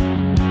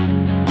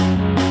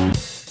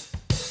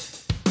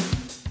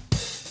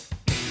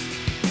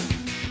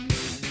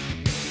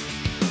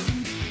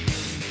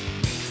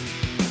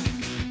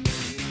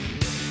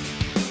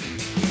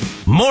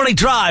 Morning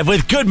Drive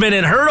with Goodman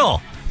and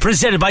Hurdle.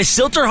 Presented by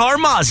Silterhar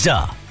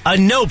Mazda. A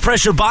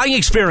no-pressure buying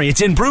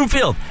experience in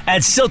Broomfield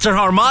at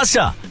Silterhar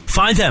Mazda.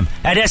 Find them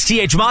at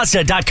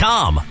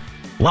sthmazda.com.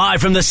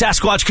 Live from the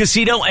Sasquatch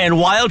Casino and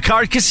Wild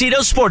Card Casino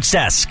Sports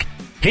Desk.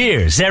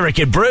 Here's Eric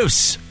and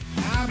Bruce.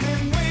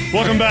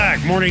 Welcome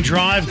back. Morning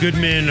Drive,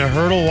 Goodman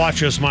Hurdle.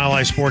 Watch us,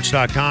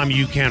 milehighsports.com.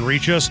 You can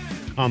reach us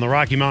on the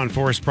Rocky Mountain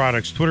Forest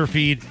Products Twitter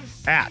feed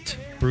at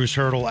Bruce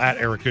Hurdle, at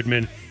Eric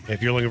Goodman.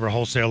 If you're looking for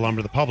wholesale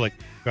lumber to the public,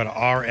 go to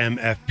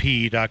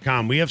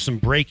rmfp.com. We have some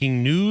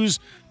breaking news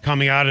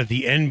coming out of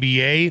the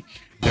NBA.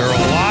 There are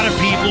a lot of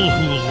people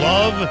who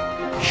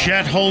love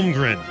Chet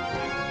Holmgren.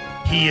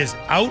 He is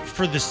out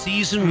for the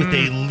season with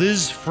a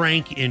Liz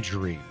Frank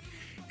injury.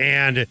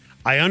 And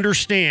I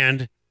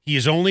understand he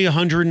is only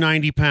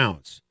 190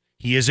 pounds.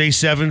 He is a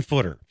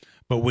 7-footer.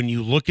 But when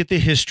you look at the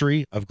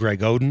history of Greg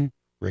Oden,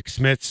 Rick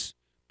Smits,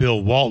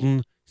 Bill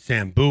Walton,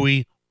 Sam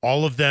Bowie,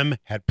 all of them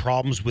had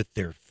problems with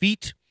their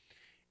feet.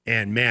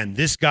 And, man,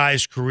 this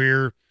guy's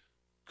career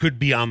could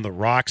be on the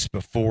rocks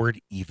before it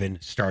even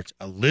starts.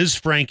 A Liz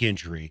Frank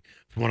injury,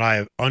 from what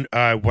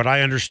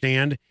I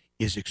understand,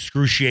 is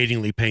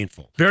excruciatingly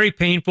painful. Very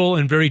painful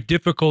and very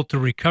difficult to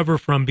recover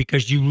from,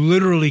 because you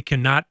literally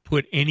cannot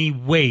put any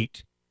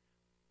weight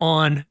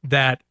on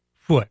that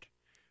foot,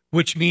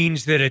 which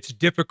means that it's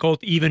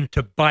difficult even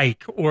to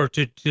bike or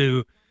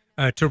to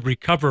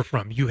recover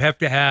from. You have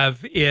to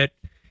have it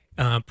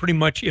pretty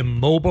much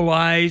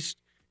immobilized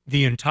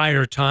the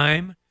entire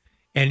time.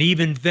 And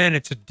even then,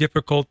 it's a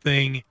difficult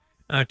thing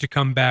to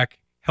come back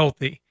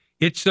healthy.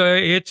 It's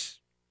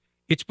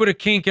put a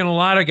kink in a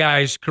lot of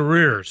guys'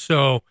 careers.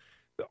 So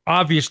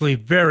obviously,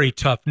 very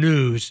tough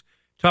news.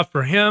 Tough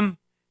for him.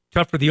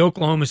 Tough for the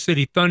Oklahoma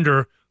City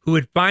Thunder, who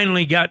had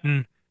finally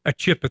gotten a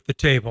chip at the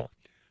table.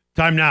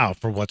 Time now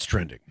for What's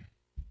Trending.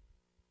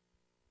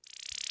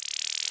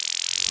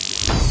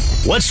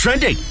 What's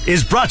Trending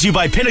is brought to you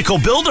by Pinnacle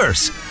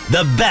Builders,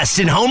 the best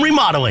in home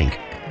remodeling.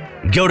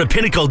 Go to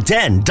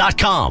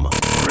pinnacleden.com.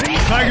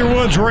 Tiger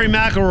Woods, Rory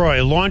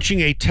McIlroy launching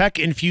a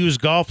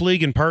tech-infused golf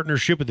league in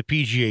partnership with the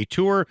PGA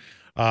Tour.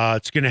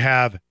 It's going to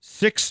have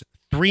 6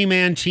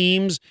 3-man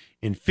teams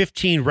in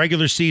 15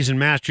 regular season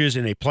matches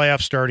in a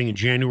playoff starting in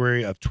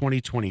January of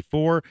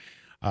 2024.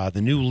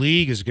 The new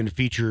league is going to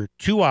feature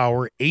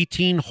 2-hour,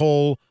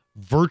 18-hole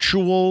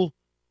virtual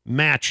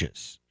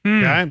matches.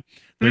 Okay?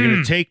 They're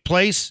going to take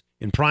place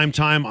in prime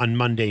time on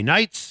Monday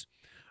nights.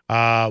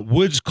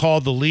 Woods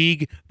called the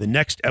league the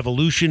next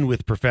evolution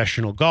with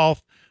professional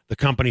golf. The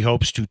company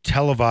hopes to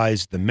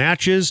televise the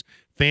matches.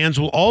 Fans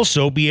will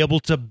also be able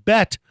to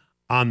bet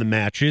on the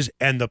matches,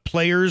 and the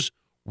players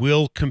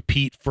will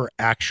compete for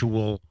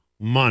actual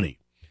money.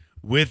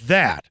 With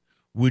that,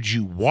 would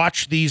you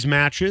watch these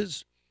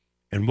matches?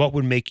 And what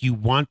would make you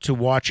want to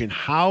watch? And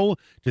how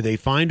do they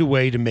find a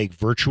way to make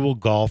virtual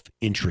golf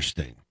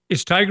interesting?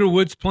 Is Tiger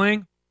Woods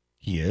playing?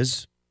 He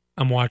is.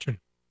 I'm watching.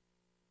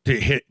 For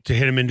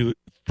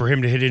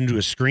him to hit into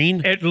a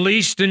screen? At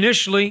least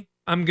initially,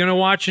 I'm going to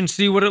watch and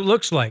see what it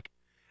looks like.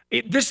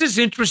 This is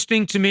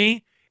interesting to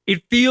me.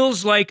 It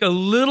feels like a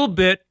little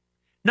bit,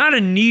 not a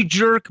knee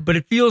jerk, but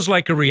it feels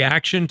like a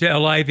reaction to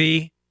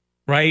LIV,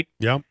 right?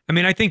 Yeah. I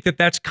mean, I think that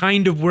that's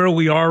kind of where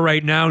we are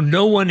right now.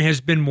 No one has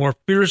been more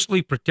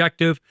fiercely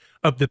protective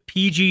of the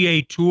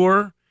PGA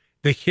Tour,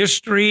 the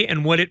history,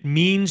 and what it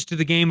means to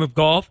the game of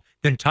golf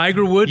than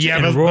Tiger Woods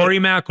and Rory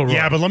McIlroy.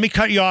 Yeah, but let me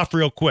cut you off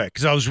real quick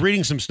because I was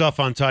reading some stuff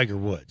on Tiger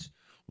Woods.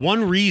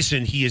 One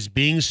reason he is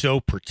being so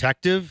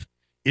protective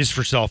is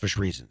for selfish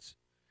reasons.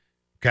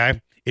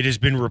 Okay? It has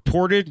been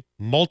reported,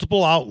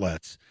 multiple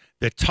outlets,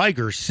 that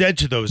Tiger said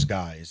to those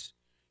guys,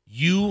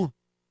 you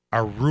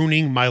are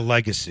ruining my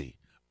legacy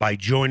by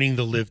joining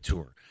the LIV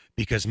Tour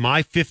because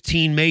my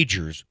 15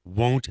 majors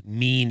won't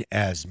mean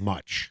as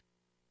much.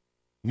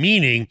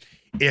 Meaning,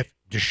 if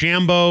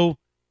DeChambeau,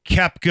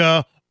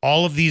 Koepka,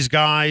 all of these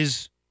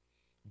guys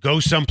go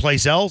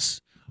someplace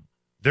else,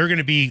 they're going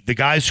to be the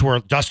guys who are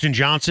Dustin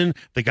Johnson,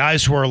 the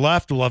guys who are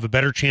left will have a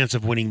better chance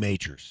of winning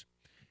majors.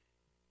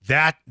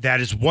 That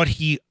is what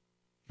he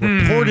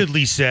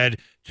reportedly said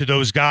to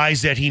those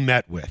guys that he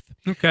met with.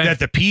 Okay. That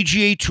the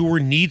PGA Tour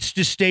needs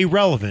to stay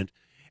relevant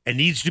and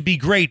needs to be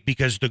great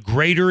because the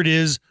greater it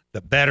is,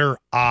 the better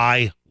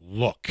I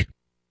look.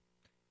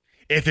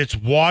 If it's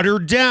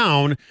watered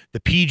down, the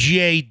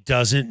PGA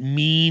doesn't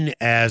mean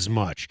as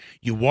much.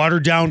 You water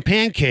down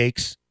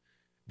pancakes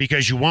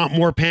because you want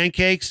more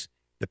pancakes,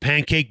 the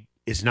pancake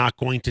is not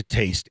going to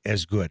taste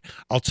as good.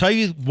 I'll tell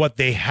you what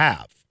they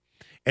have,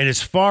 and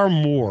it's far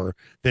more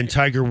than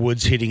Tiger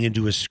Woods hitting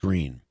into a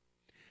screen.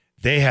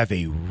 They have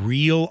a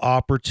real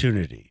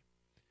opportunity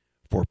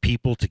for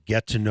people to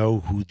get to know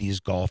who these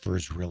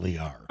golfers really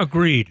are.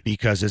 Agreed.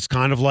 Because it's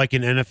kind of like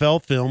in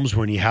NFL films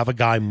when you have a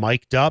guy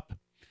mic'd up,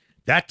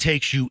 that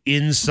takes you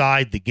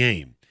inside the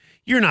game.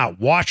 You're not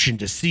watching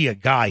to see a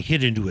guy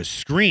hit into a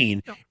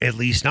screen. At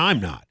least I'm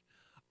not.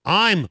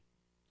 I'm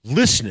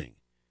listening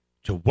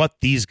to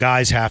what these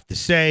guys have to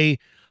say,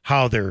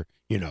 how they're,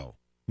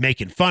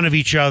 making fun of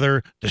each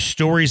other, the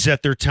stories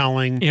that they're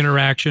telling.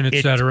 Interaction,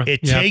 etc.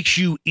 It takes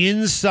you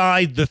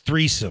inside the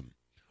threesome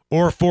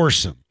or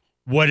foursome,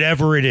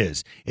 whatever it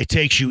is. It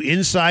takes you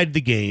inside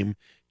the game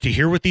to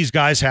hear what these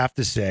guys have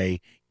to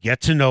say, get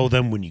to know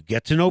them. When you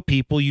get to know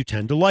people, you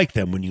tend to like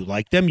them. When you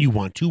like them, you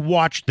want to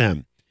watch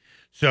them.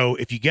 So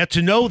if you get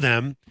to know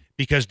them,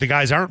 because the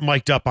guys aren't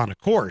mic'd up on a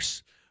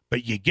course,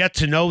 but you get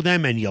to know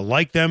them and you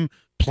like them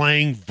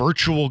playing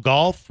virtual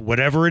golf,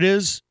 whatever it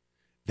is,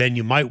 then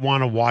you might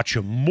want to watch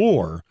them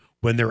more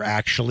when they're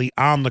actually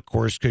on the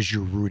course because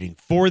you're rooting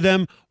for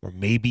them or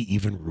maybe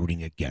even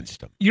rooting against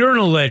them. You're an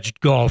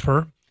alleged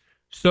golfer.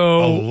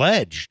 So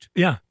Alleged?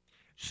 Yeah.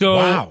 So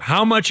Wow.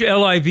 How much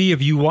LIV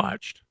have you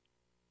watched?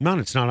 None.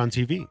 It's not on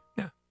TV.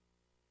 Yeah.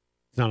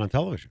 It's not on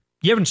television.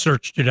 You haven't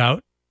searched it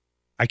out.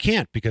 I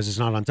can't because it's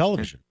not on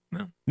television.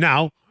 No.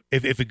 Now,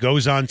 if it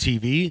goes on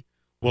TV,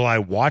 will I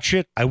watch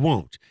it? I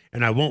won't.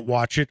 And I won't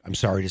watch it, I'm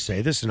sorry to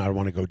say this, and I don't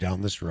want to go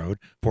down this road,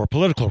 for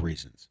political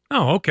reasons.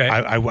 Oh, okay.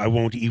 I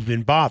won't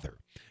even bother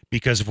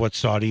because of what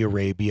Saudi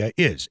Arabia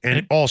is.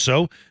 And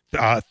also,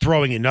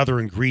 throwing another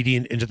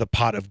ingredient into the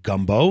pot of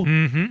gumbo,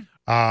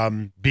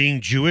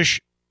 being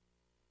Jewish,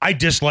 I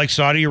dislike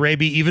Saudi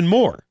Arabia even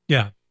more.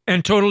 Yeah,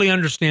 and totally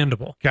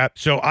understandable. Okay?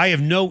 So I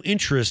have no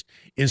interest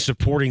in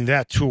supporting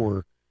that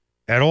tour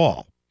at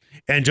all.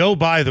 And oh,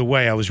 by the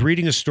way, I was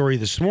reading a story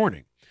this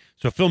morning.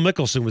 So Phil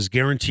Mickelson was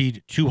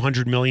guaranteed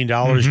 $200 million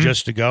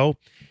just to go.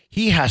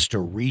 He has to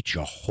reach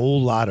a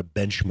whole lot of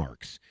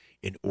benchmarks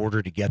in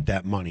order to get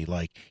that money.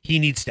 Like, he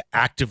needs to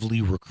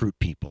actively recruit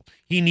people.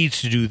 He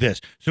needs to do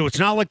this. So it's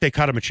not like they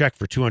cut him a check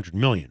for $200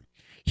 million.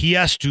 He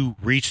has to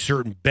reach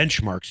certain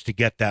benchmarks to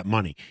get that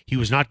money. He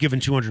was not given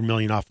 $200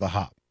 million off the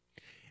hop.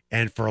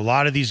 And for a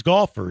lot of these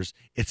golfers,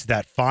 it's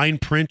that fine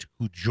print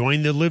who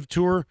joined the LIV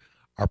Tour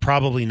are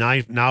probably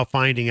now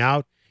finding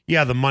out,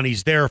 yeah, the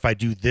money's there if I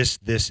do this,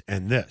 this,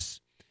 and this.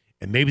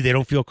 And maybe they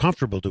don't feel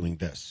comfortable doing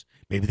this.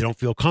 Maybe they don't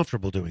feel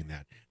comfortable doing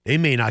that. They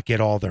may not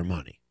get all their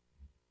money.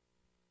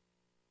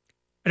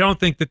 I don't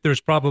think that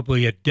there's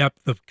probably a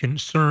depth of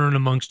concern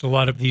amongst a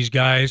lot of these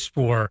guys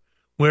for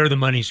where the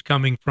money's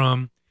coming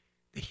from,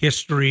 the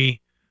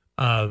history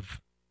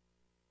of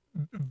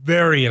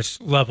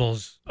various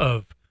levels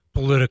of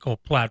political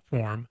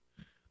platform.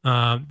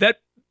 That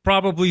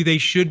probably they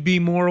should be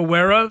more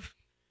aware of.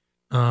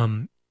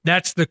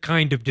 That's the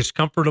kind of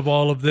discomfort of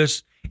all of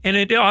this. And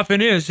it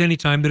often is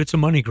anytime that it's a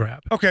money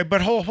grab. Okay,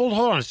 but hold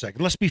on a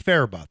second. Let's be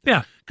fair about this.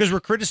 Yeah. Because we're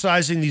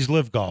criticizing these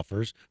LIV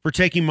golfers for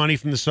taking money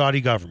from the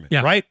Saudi government,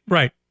 Yeah. right?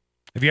 Right.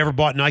 Have you ever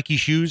bought Nike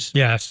shoes?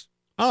 Yes.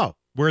 Oh,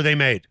 where are they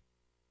made?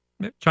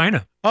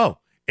 China. Oh,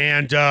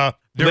 and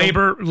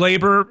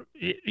labor.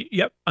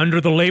 Yep.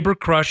 Under the labor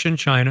crush in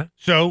China.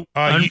 So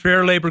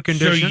Unfair labor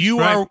conditions.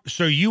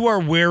 So you are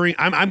wearing.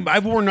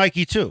 I've worn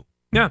Nike too.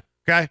 Yeah.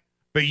 okay?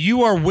 But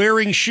you are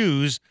wearing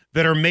shoes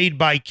that are made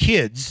by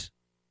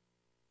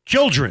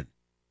children,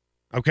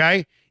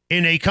 okay?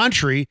 In a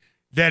country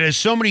that has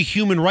so many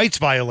human rights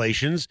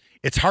violations,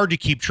 it's hard to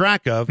keep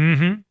track of.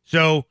 Mm-hmm.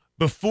 So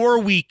before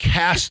we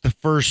cast the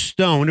first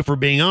stone, if we're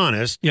being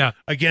honest, Yeah.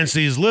 against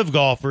these live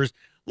golfers,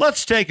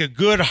 let's take a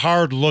good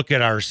hard look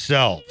at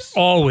ourselves.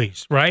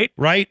 Always, right?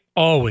 Right?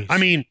 Always. I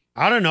mean,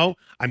 I don't know.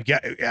 I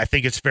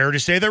think it's fair to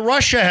say that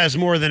Russia has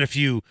more than a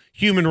few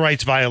human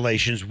rights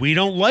violations. We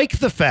don't like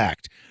the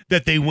fact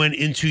that they went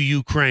into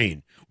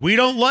Ukraine. We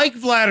don't like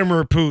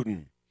Vladimir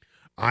Putin.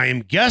 I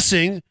am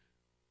guessing,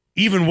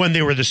 even when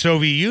they were the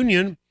Soviet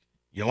Union,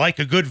 you like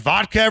a good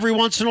vodka every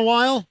once in a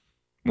while?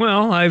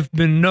 Well, I've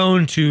been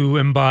known to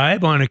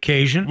imbibe on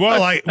occasion.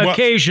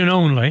 Occasion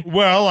only.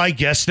 Well, I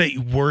guess that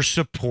we're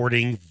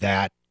supporting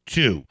that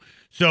too.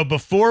 So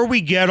before we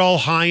get all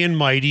high and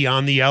mighty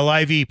on the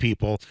LIV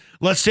people,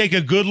 let's take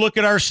a good look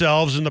at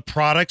ourselves and the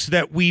products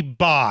that we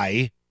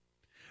buy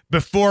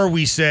before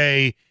we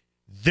say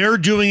they're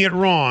doing it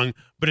wrong,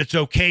 but it's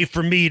okay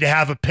for me to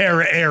have a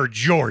pair of Air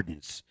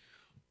Jordans.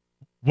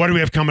 What do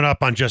we have coming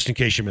up on just in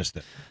case you missed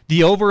it?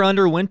 The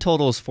over-under win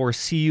totals for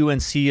CU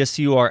and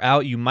CSU are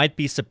out. You might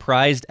be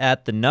surprised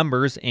at the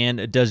numbers.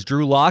 And does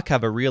Drew Lock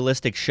have a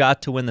realistic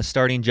shot to win the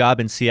starting job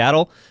in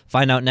Seattle?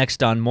 Find out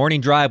next on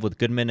Morning Drive with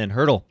Goodman and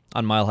Hurdle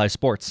on Mile High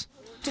Sports.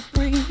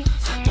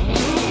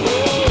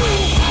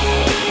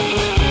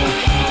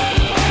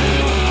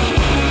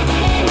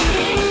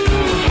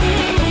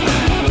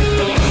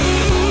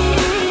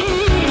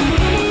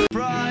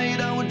 Pride,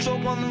 I would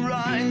choke on the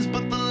rinds,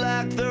 but the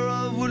lack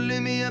thereof would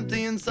leave me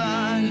empty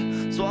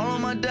inside. Swallow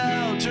my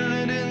doubt, turn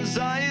it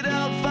inside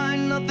out,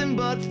 find nothing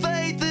but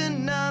faith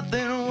in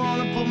nothing.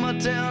 Wanna put my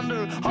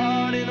tender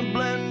heart in a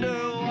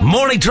blender.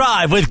 Morning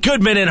Drive with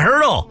Goodman and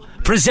Hurdle.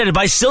 Presented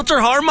by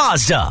Silterhar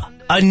Mazda.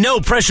 A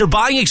no-pressure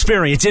buying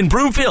experience in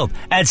Broomfield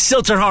at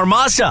Silterhar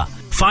Mazda.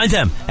 Find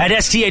them at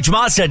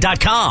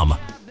sthmazda.com.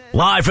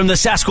 Live from the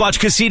Sasquatch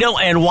Casino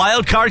and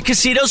Wild Card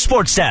Casino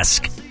Sports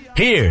Desk.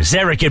 Here's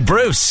Eric and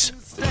Bruce.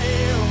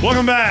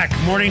 Welcome back.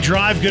 Morning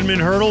Drive, Goodman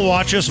Hurdle.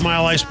 Watch us,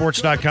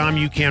 milehighsports.com.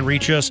 You can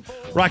reach us.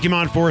 Rocky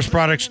Mountain Forest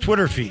Products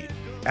Twitter feed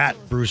at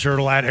Bruce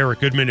Hurdle, at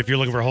Eric Goodman. If you're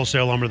looking for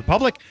wholesale lumber to the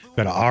public,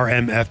 go to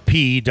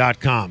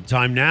rmfp.com.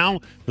 Time now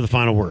for the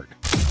final word.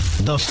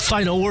 The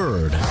final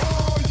word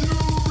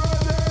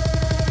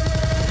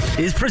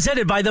is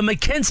presented by the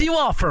McKenzie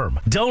Law Firm.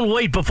 Don't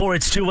wait before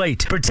it's too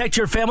late. Protect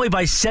your family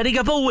by setting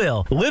up a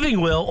will,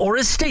 living will, or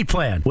estate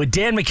plan with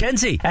Dan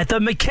McKenzie at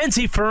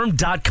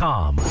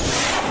themckenziefirm.com.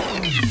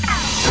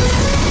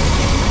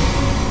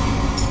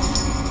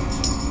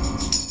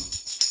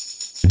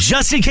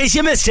 Just in case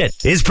you missed it,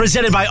 is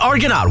presented by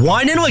Argonaut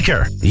Wine and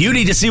Liquor. You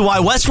need to see why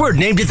Westward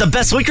named it the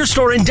best liquor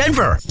store in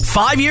Denver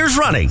 5 years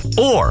running,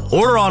 or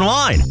order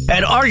online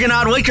at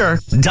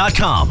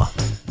argonautliquor.com.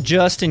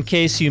 Just in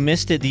case you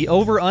missed it, the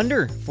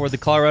over-under for the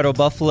Colorado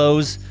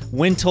Buffaloes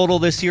win total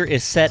this year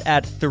is set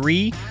at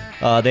 3.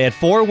 They had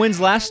 4 wins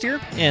last year,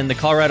 and the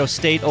Colorado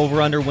State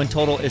over-under win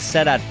total is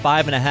set at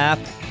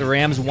 5.5. The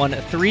Rams won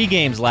 3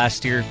 games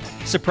last year.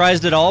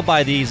 Surprised at all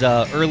by these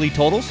early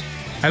totals?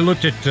 I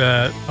looked at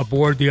a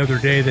board the other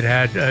day that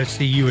had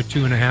CU at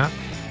 2.5.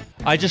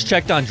 I just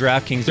checked on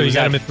DraftKings. So it you was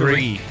got at him at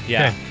 3.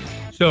 Yeah. Okay.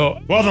 So,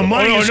 Well, the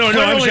money is I'm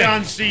clearly saying-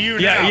 on CU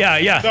now.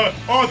 Yeah.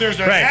 There's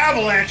an Right.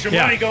 avalanche of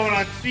Yeah. money going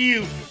on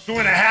CU to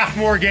win a half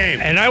more game.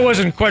 And I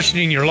wasn't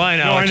questioning your line,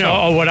 No, Alex. I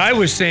know. What I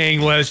was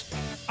saying was,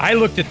 I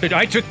took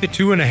the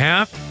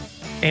 2.5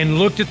 and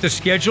looked at the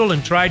schedule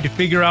and tried to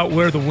figure out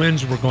where the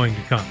wins were going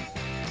to come.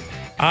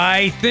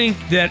 I think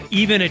that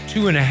even at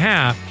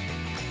 2.5,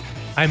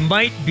 I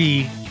might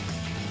be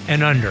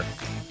an under.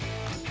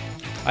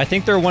 I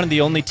think they're one of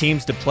the only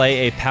teams to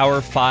play a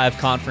Power 5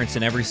 conference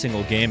in every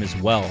single game as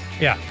well.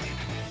 Yeah.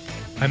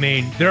 I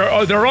mean, they're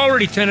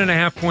already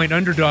 10.5-point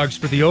underdogs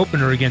for the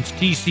opener against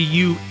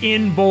TCU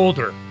in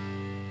Boulder.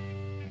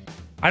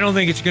 I don't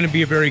think it's going to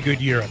be a very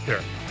good year up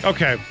there.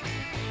 Okay.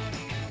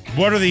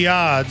 What are the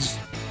odds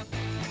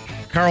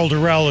Carl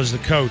Durrell is the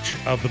coach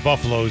of the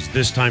Buffaloes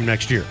this time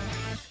next year?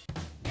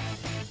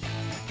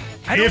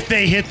 If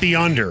they hit the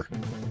under.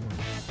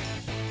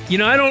 You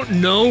know, I don't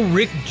know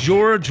Rick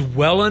George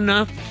well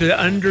enough to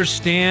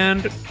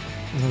understand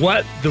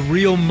what the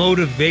real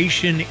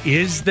motivation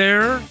is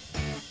there.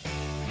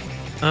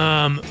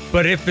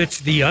 But if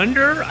it's the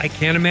under, I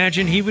can't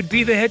imagine he would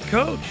be the head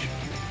coach.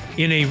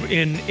 In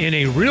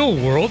a real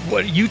world,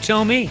 what you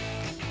tell me?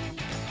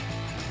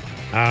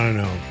 I don't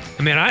know.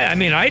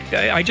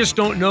 I just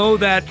don't know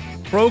that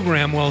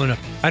program well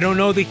enough. I don't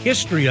know the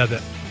history of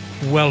it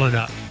well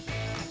enough.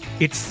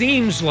 It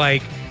seems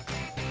like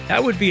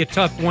that would be a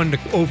tough one to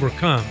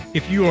overcome.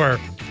 If you are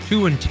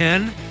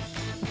 2-10.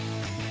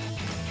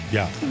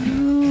 Yeah.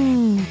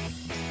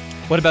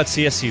 What about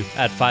CSU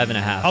at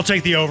 5.5? I'll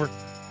take the over.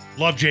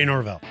 Love Jay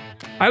Norvell.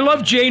 I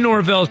love Jay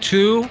Norvell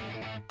too.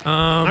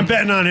 I'm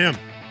betting on him.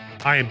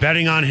 I am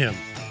betting on him.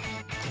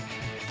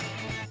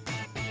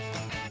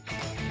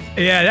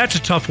 Yeah, that's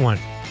a tough one.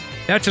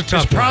 That's a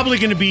tough It's probably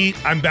going to be,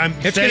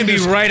 It's going to be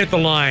right at the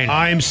line.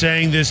 I'm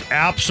saying this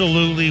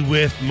absolutely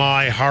with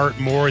my heart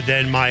more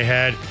than my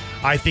head.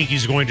 I think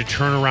he's going to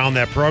turn around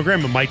that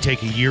program. It might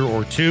take a year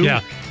or two,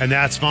 and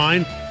that's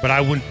fine, but I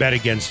wouldn't bet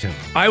against him.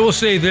 I will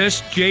say this,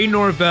 Jay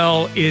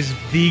Norvell is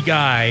the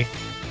guy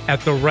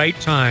at the right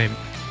time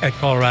at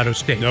Colorado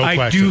State. No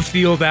question. I do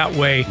feel that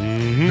way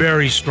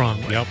very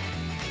strongly. Yep.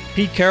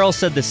 Pete Carroll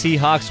said the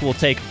Seahawks will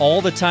take all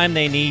the time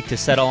they need to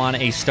settle on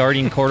a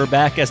starting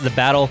quarterback, as the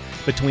battle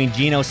between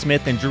Geno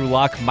Smith and Drew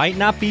Lock might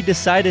not be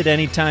decided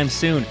anytime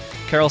soon.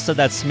 Carroll said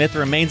that Smith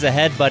remains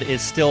ahead, but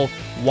is still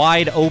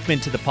wide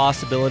open to the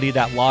possibility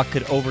that Lock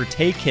could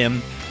overtake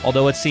him,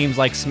 although it seems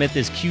like Smith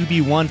is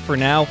QB1 for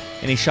now,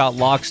 and he shot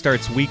Lock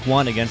starts week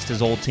 1 against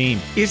his old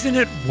team. Isn't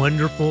it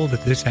wonderful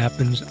that this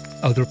happens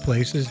other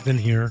places than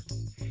here?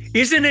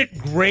 Isn't it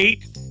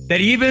great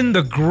that even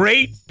the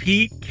great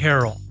Pete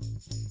Carroll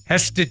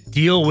has to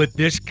deal with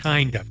this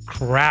kind of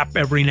crap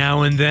every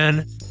now and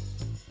then?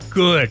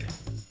 Good.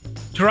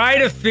 Try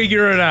to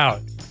figure it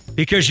out.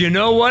 Because you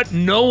know what?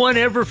 No one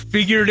ever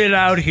figured it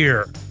out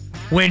here.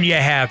 When you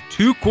have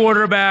 2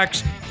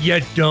 quarterbacks,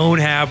 you don't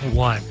have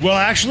one. Well,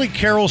 actually,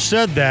 Carroll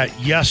said that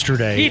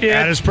yesterday He did.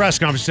 at his press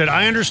conference. He said,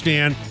 I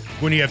understand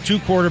when you have 2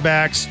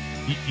 quarterbacks,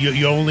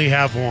 you only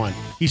have one.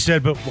 He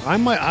said, but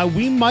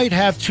we might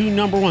have 2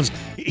 number ones.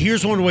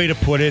 Here's one way to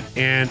put it,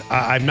 and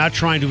I'm not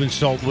trying to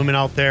insult women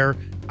out there.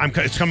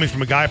 It's coming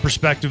from a guy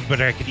perspective, but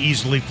I could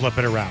easily flip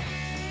it around.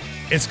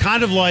 It's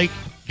kind of like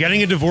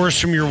getting a divorce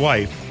from your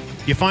wife.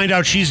 You find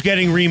out she's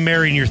getting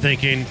remarried and you're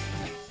thinking,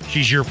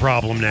 she's your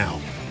problem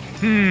now.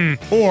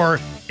 Or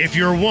if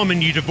you're a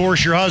woman, you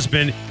divorce your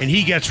husband and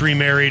he gets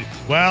remarried,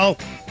 well,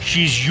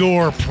 she's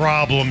your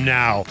problem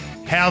now.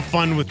 Have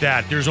fun with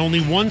that. There's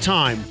only one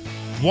time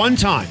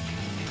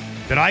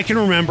that I can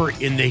remember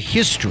in the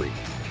history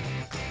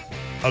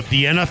of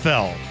the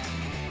NFL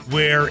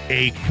where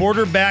a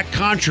quarterback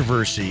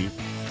controversy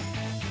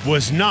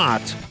was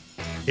not,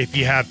 if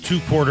you have 2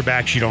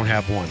 quarterbacks, you don't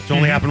have one. It's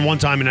only happened one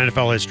time in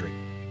NFL history.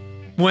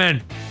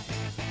 When?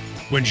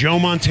 When Joe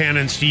Montana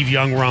and Steve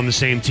Young were on the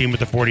same team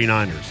with the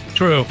 49ers.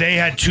 True. They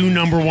had 2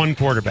 number 1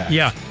 quarterbacks.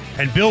 Yeah.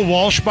 And Bill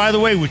Walsh, by the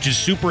way, which is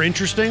super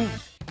interesting,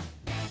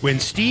 when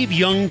Steve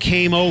Young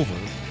came over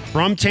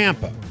from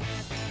Tampa,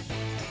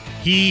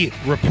 he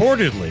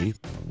reportedly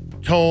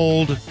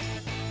told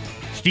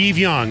Steve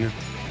Young,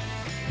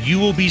 you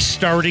will be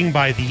starting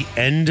by the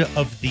end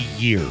of the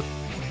year.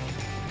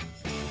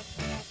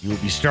 You will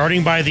be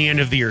starting by the end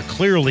of the year.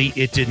 Clearly,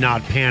 it did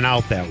not pan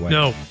out that way.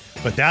 No.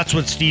 But that's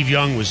what Steve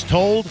Young was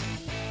told.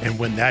 And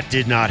when that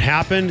did not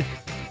happen,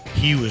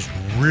 he was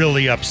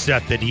really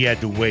upset that he had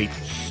to wait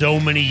so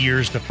many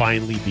years to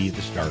finally be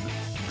the starter.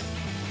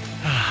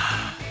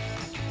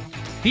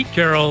 Pete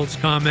Carroll's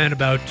comment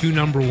about 2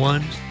 number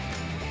 1s.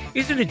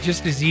 Isn't it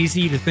just as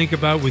easy to think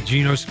about with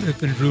Geno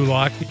Smith and Drew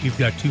Lock that you've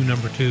got 2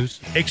 number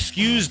 2s?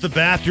 Excuse the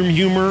bathroom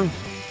humor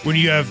when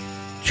you have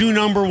 2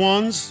 number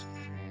 1s.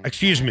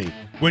 Excuse me.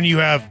 When you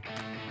have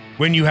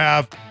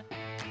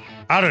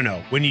I don't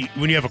know, when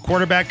you have a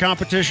quarterback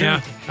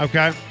competition,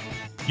 okay,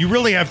 you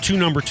really have 2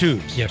 number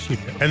 2s. Yes, you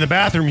do. And the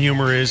bathroom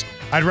humor is,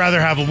 I'd rather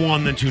have a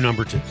 1 than 2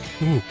 number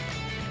 2s. Ooh.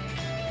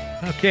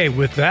 Okay,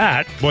 with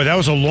that. Boy, that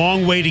was a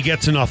long way to get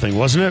to nothing,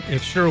 wasn't it?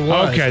 It sure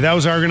was. Okay, that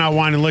was Argonaut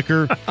Wine and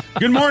Liquor.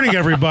 Good morning,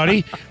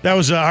 everybody. That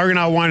was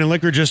Argonaut Wine and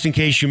Liquor, just in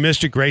case you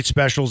missed it. Great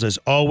specials, as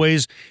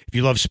always. If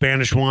you love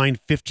Spanish wine,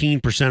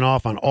 15%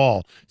 off on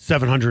all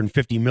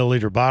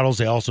 750-milliliter bottles.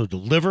 They also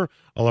deliver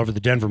all over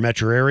the Denver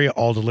metro area.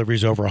 All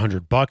deliveries over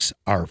 $100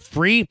 are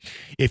free.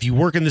 If you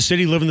work in the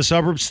city, live in the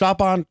suburbs, stop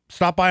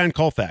by on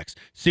Colfax.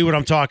 See what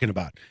I'm talking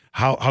about.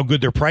 How good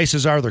their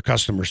prices are, their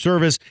customer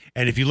service.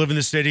 And if you live in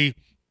the city,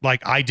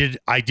 like I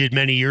did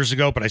many years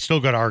ago, but I still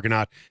go to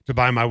Argonaut to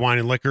buy my wine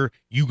and liquor.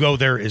 You go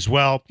there as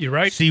well. You're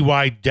right. See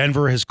why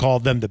Denver has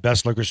called them the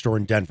best liquor store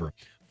in Denver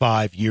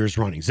 5 years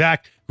running.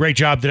 Zach, great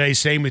job today.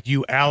 Same with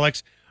you,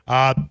 Alex.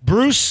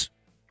 Bruce?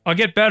 I'll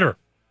get better.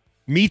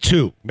 Me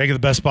too. Make it the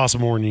best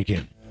possible morning you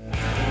can.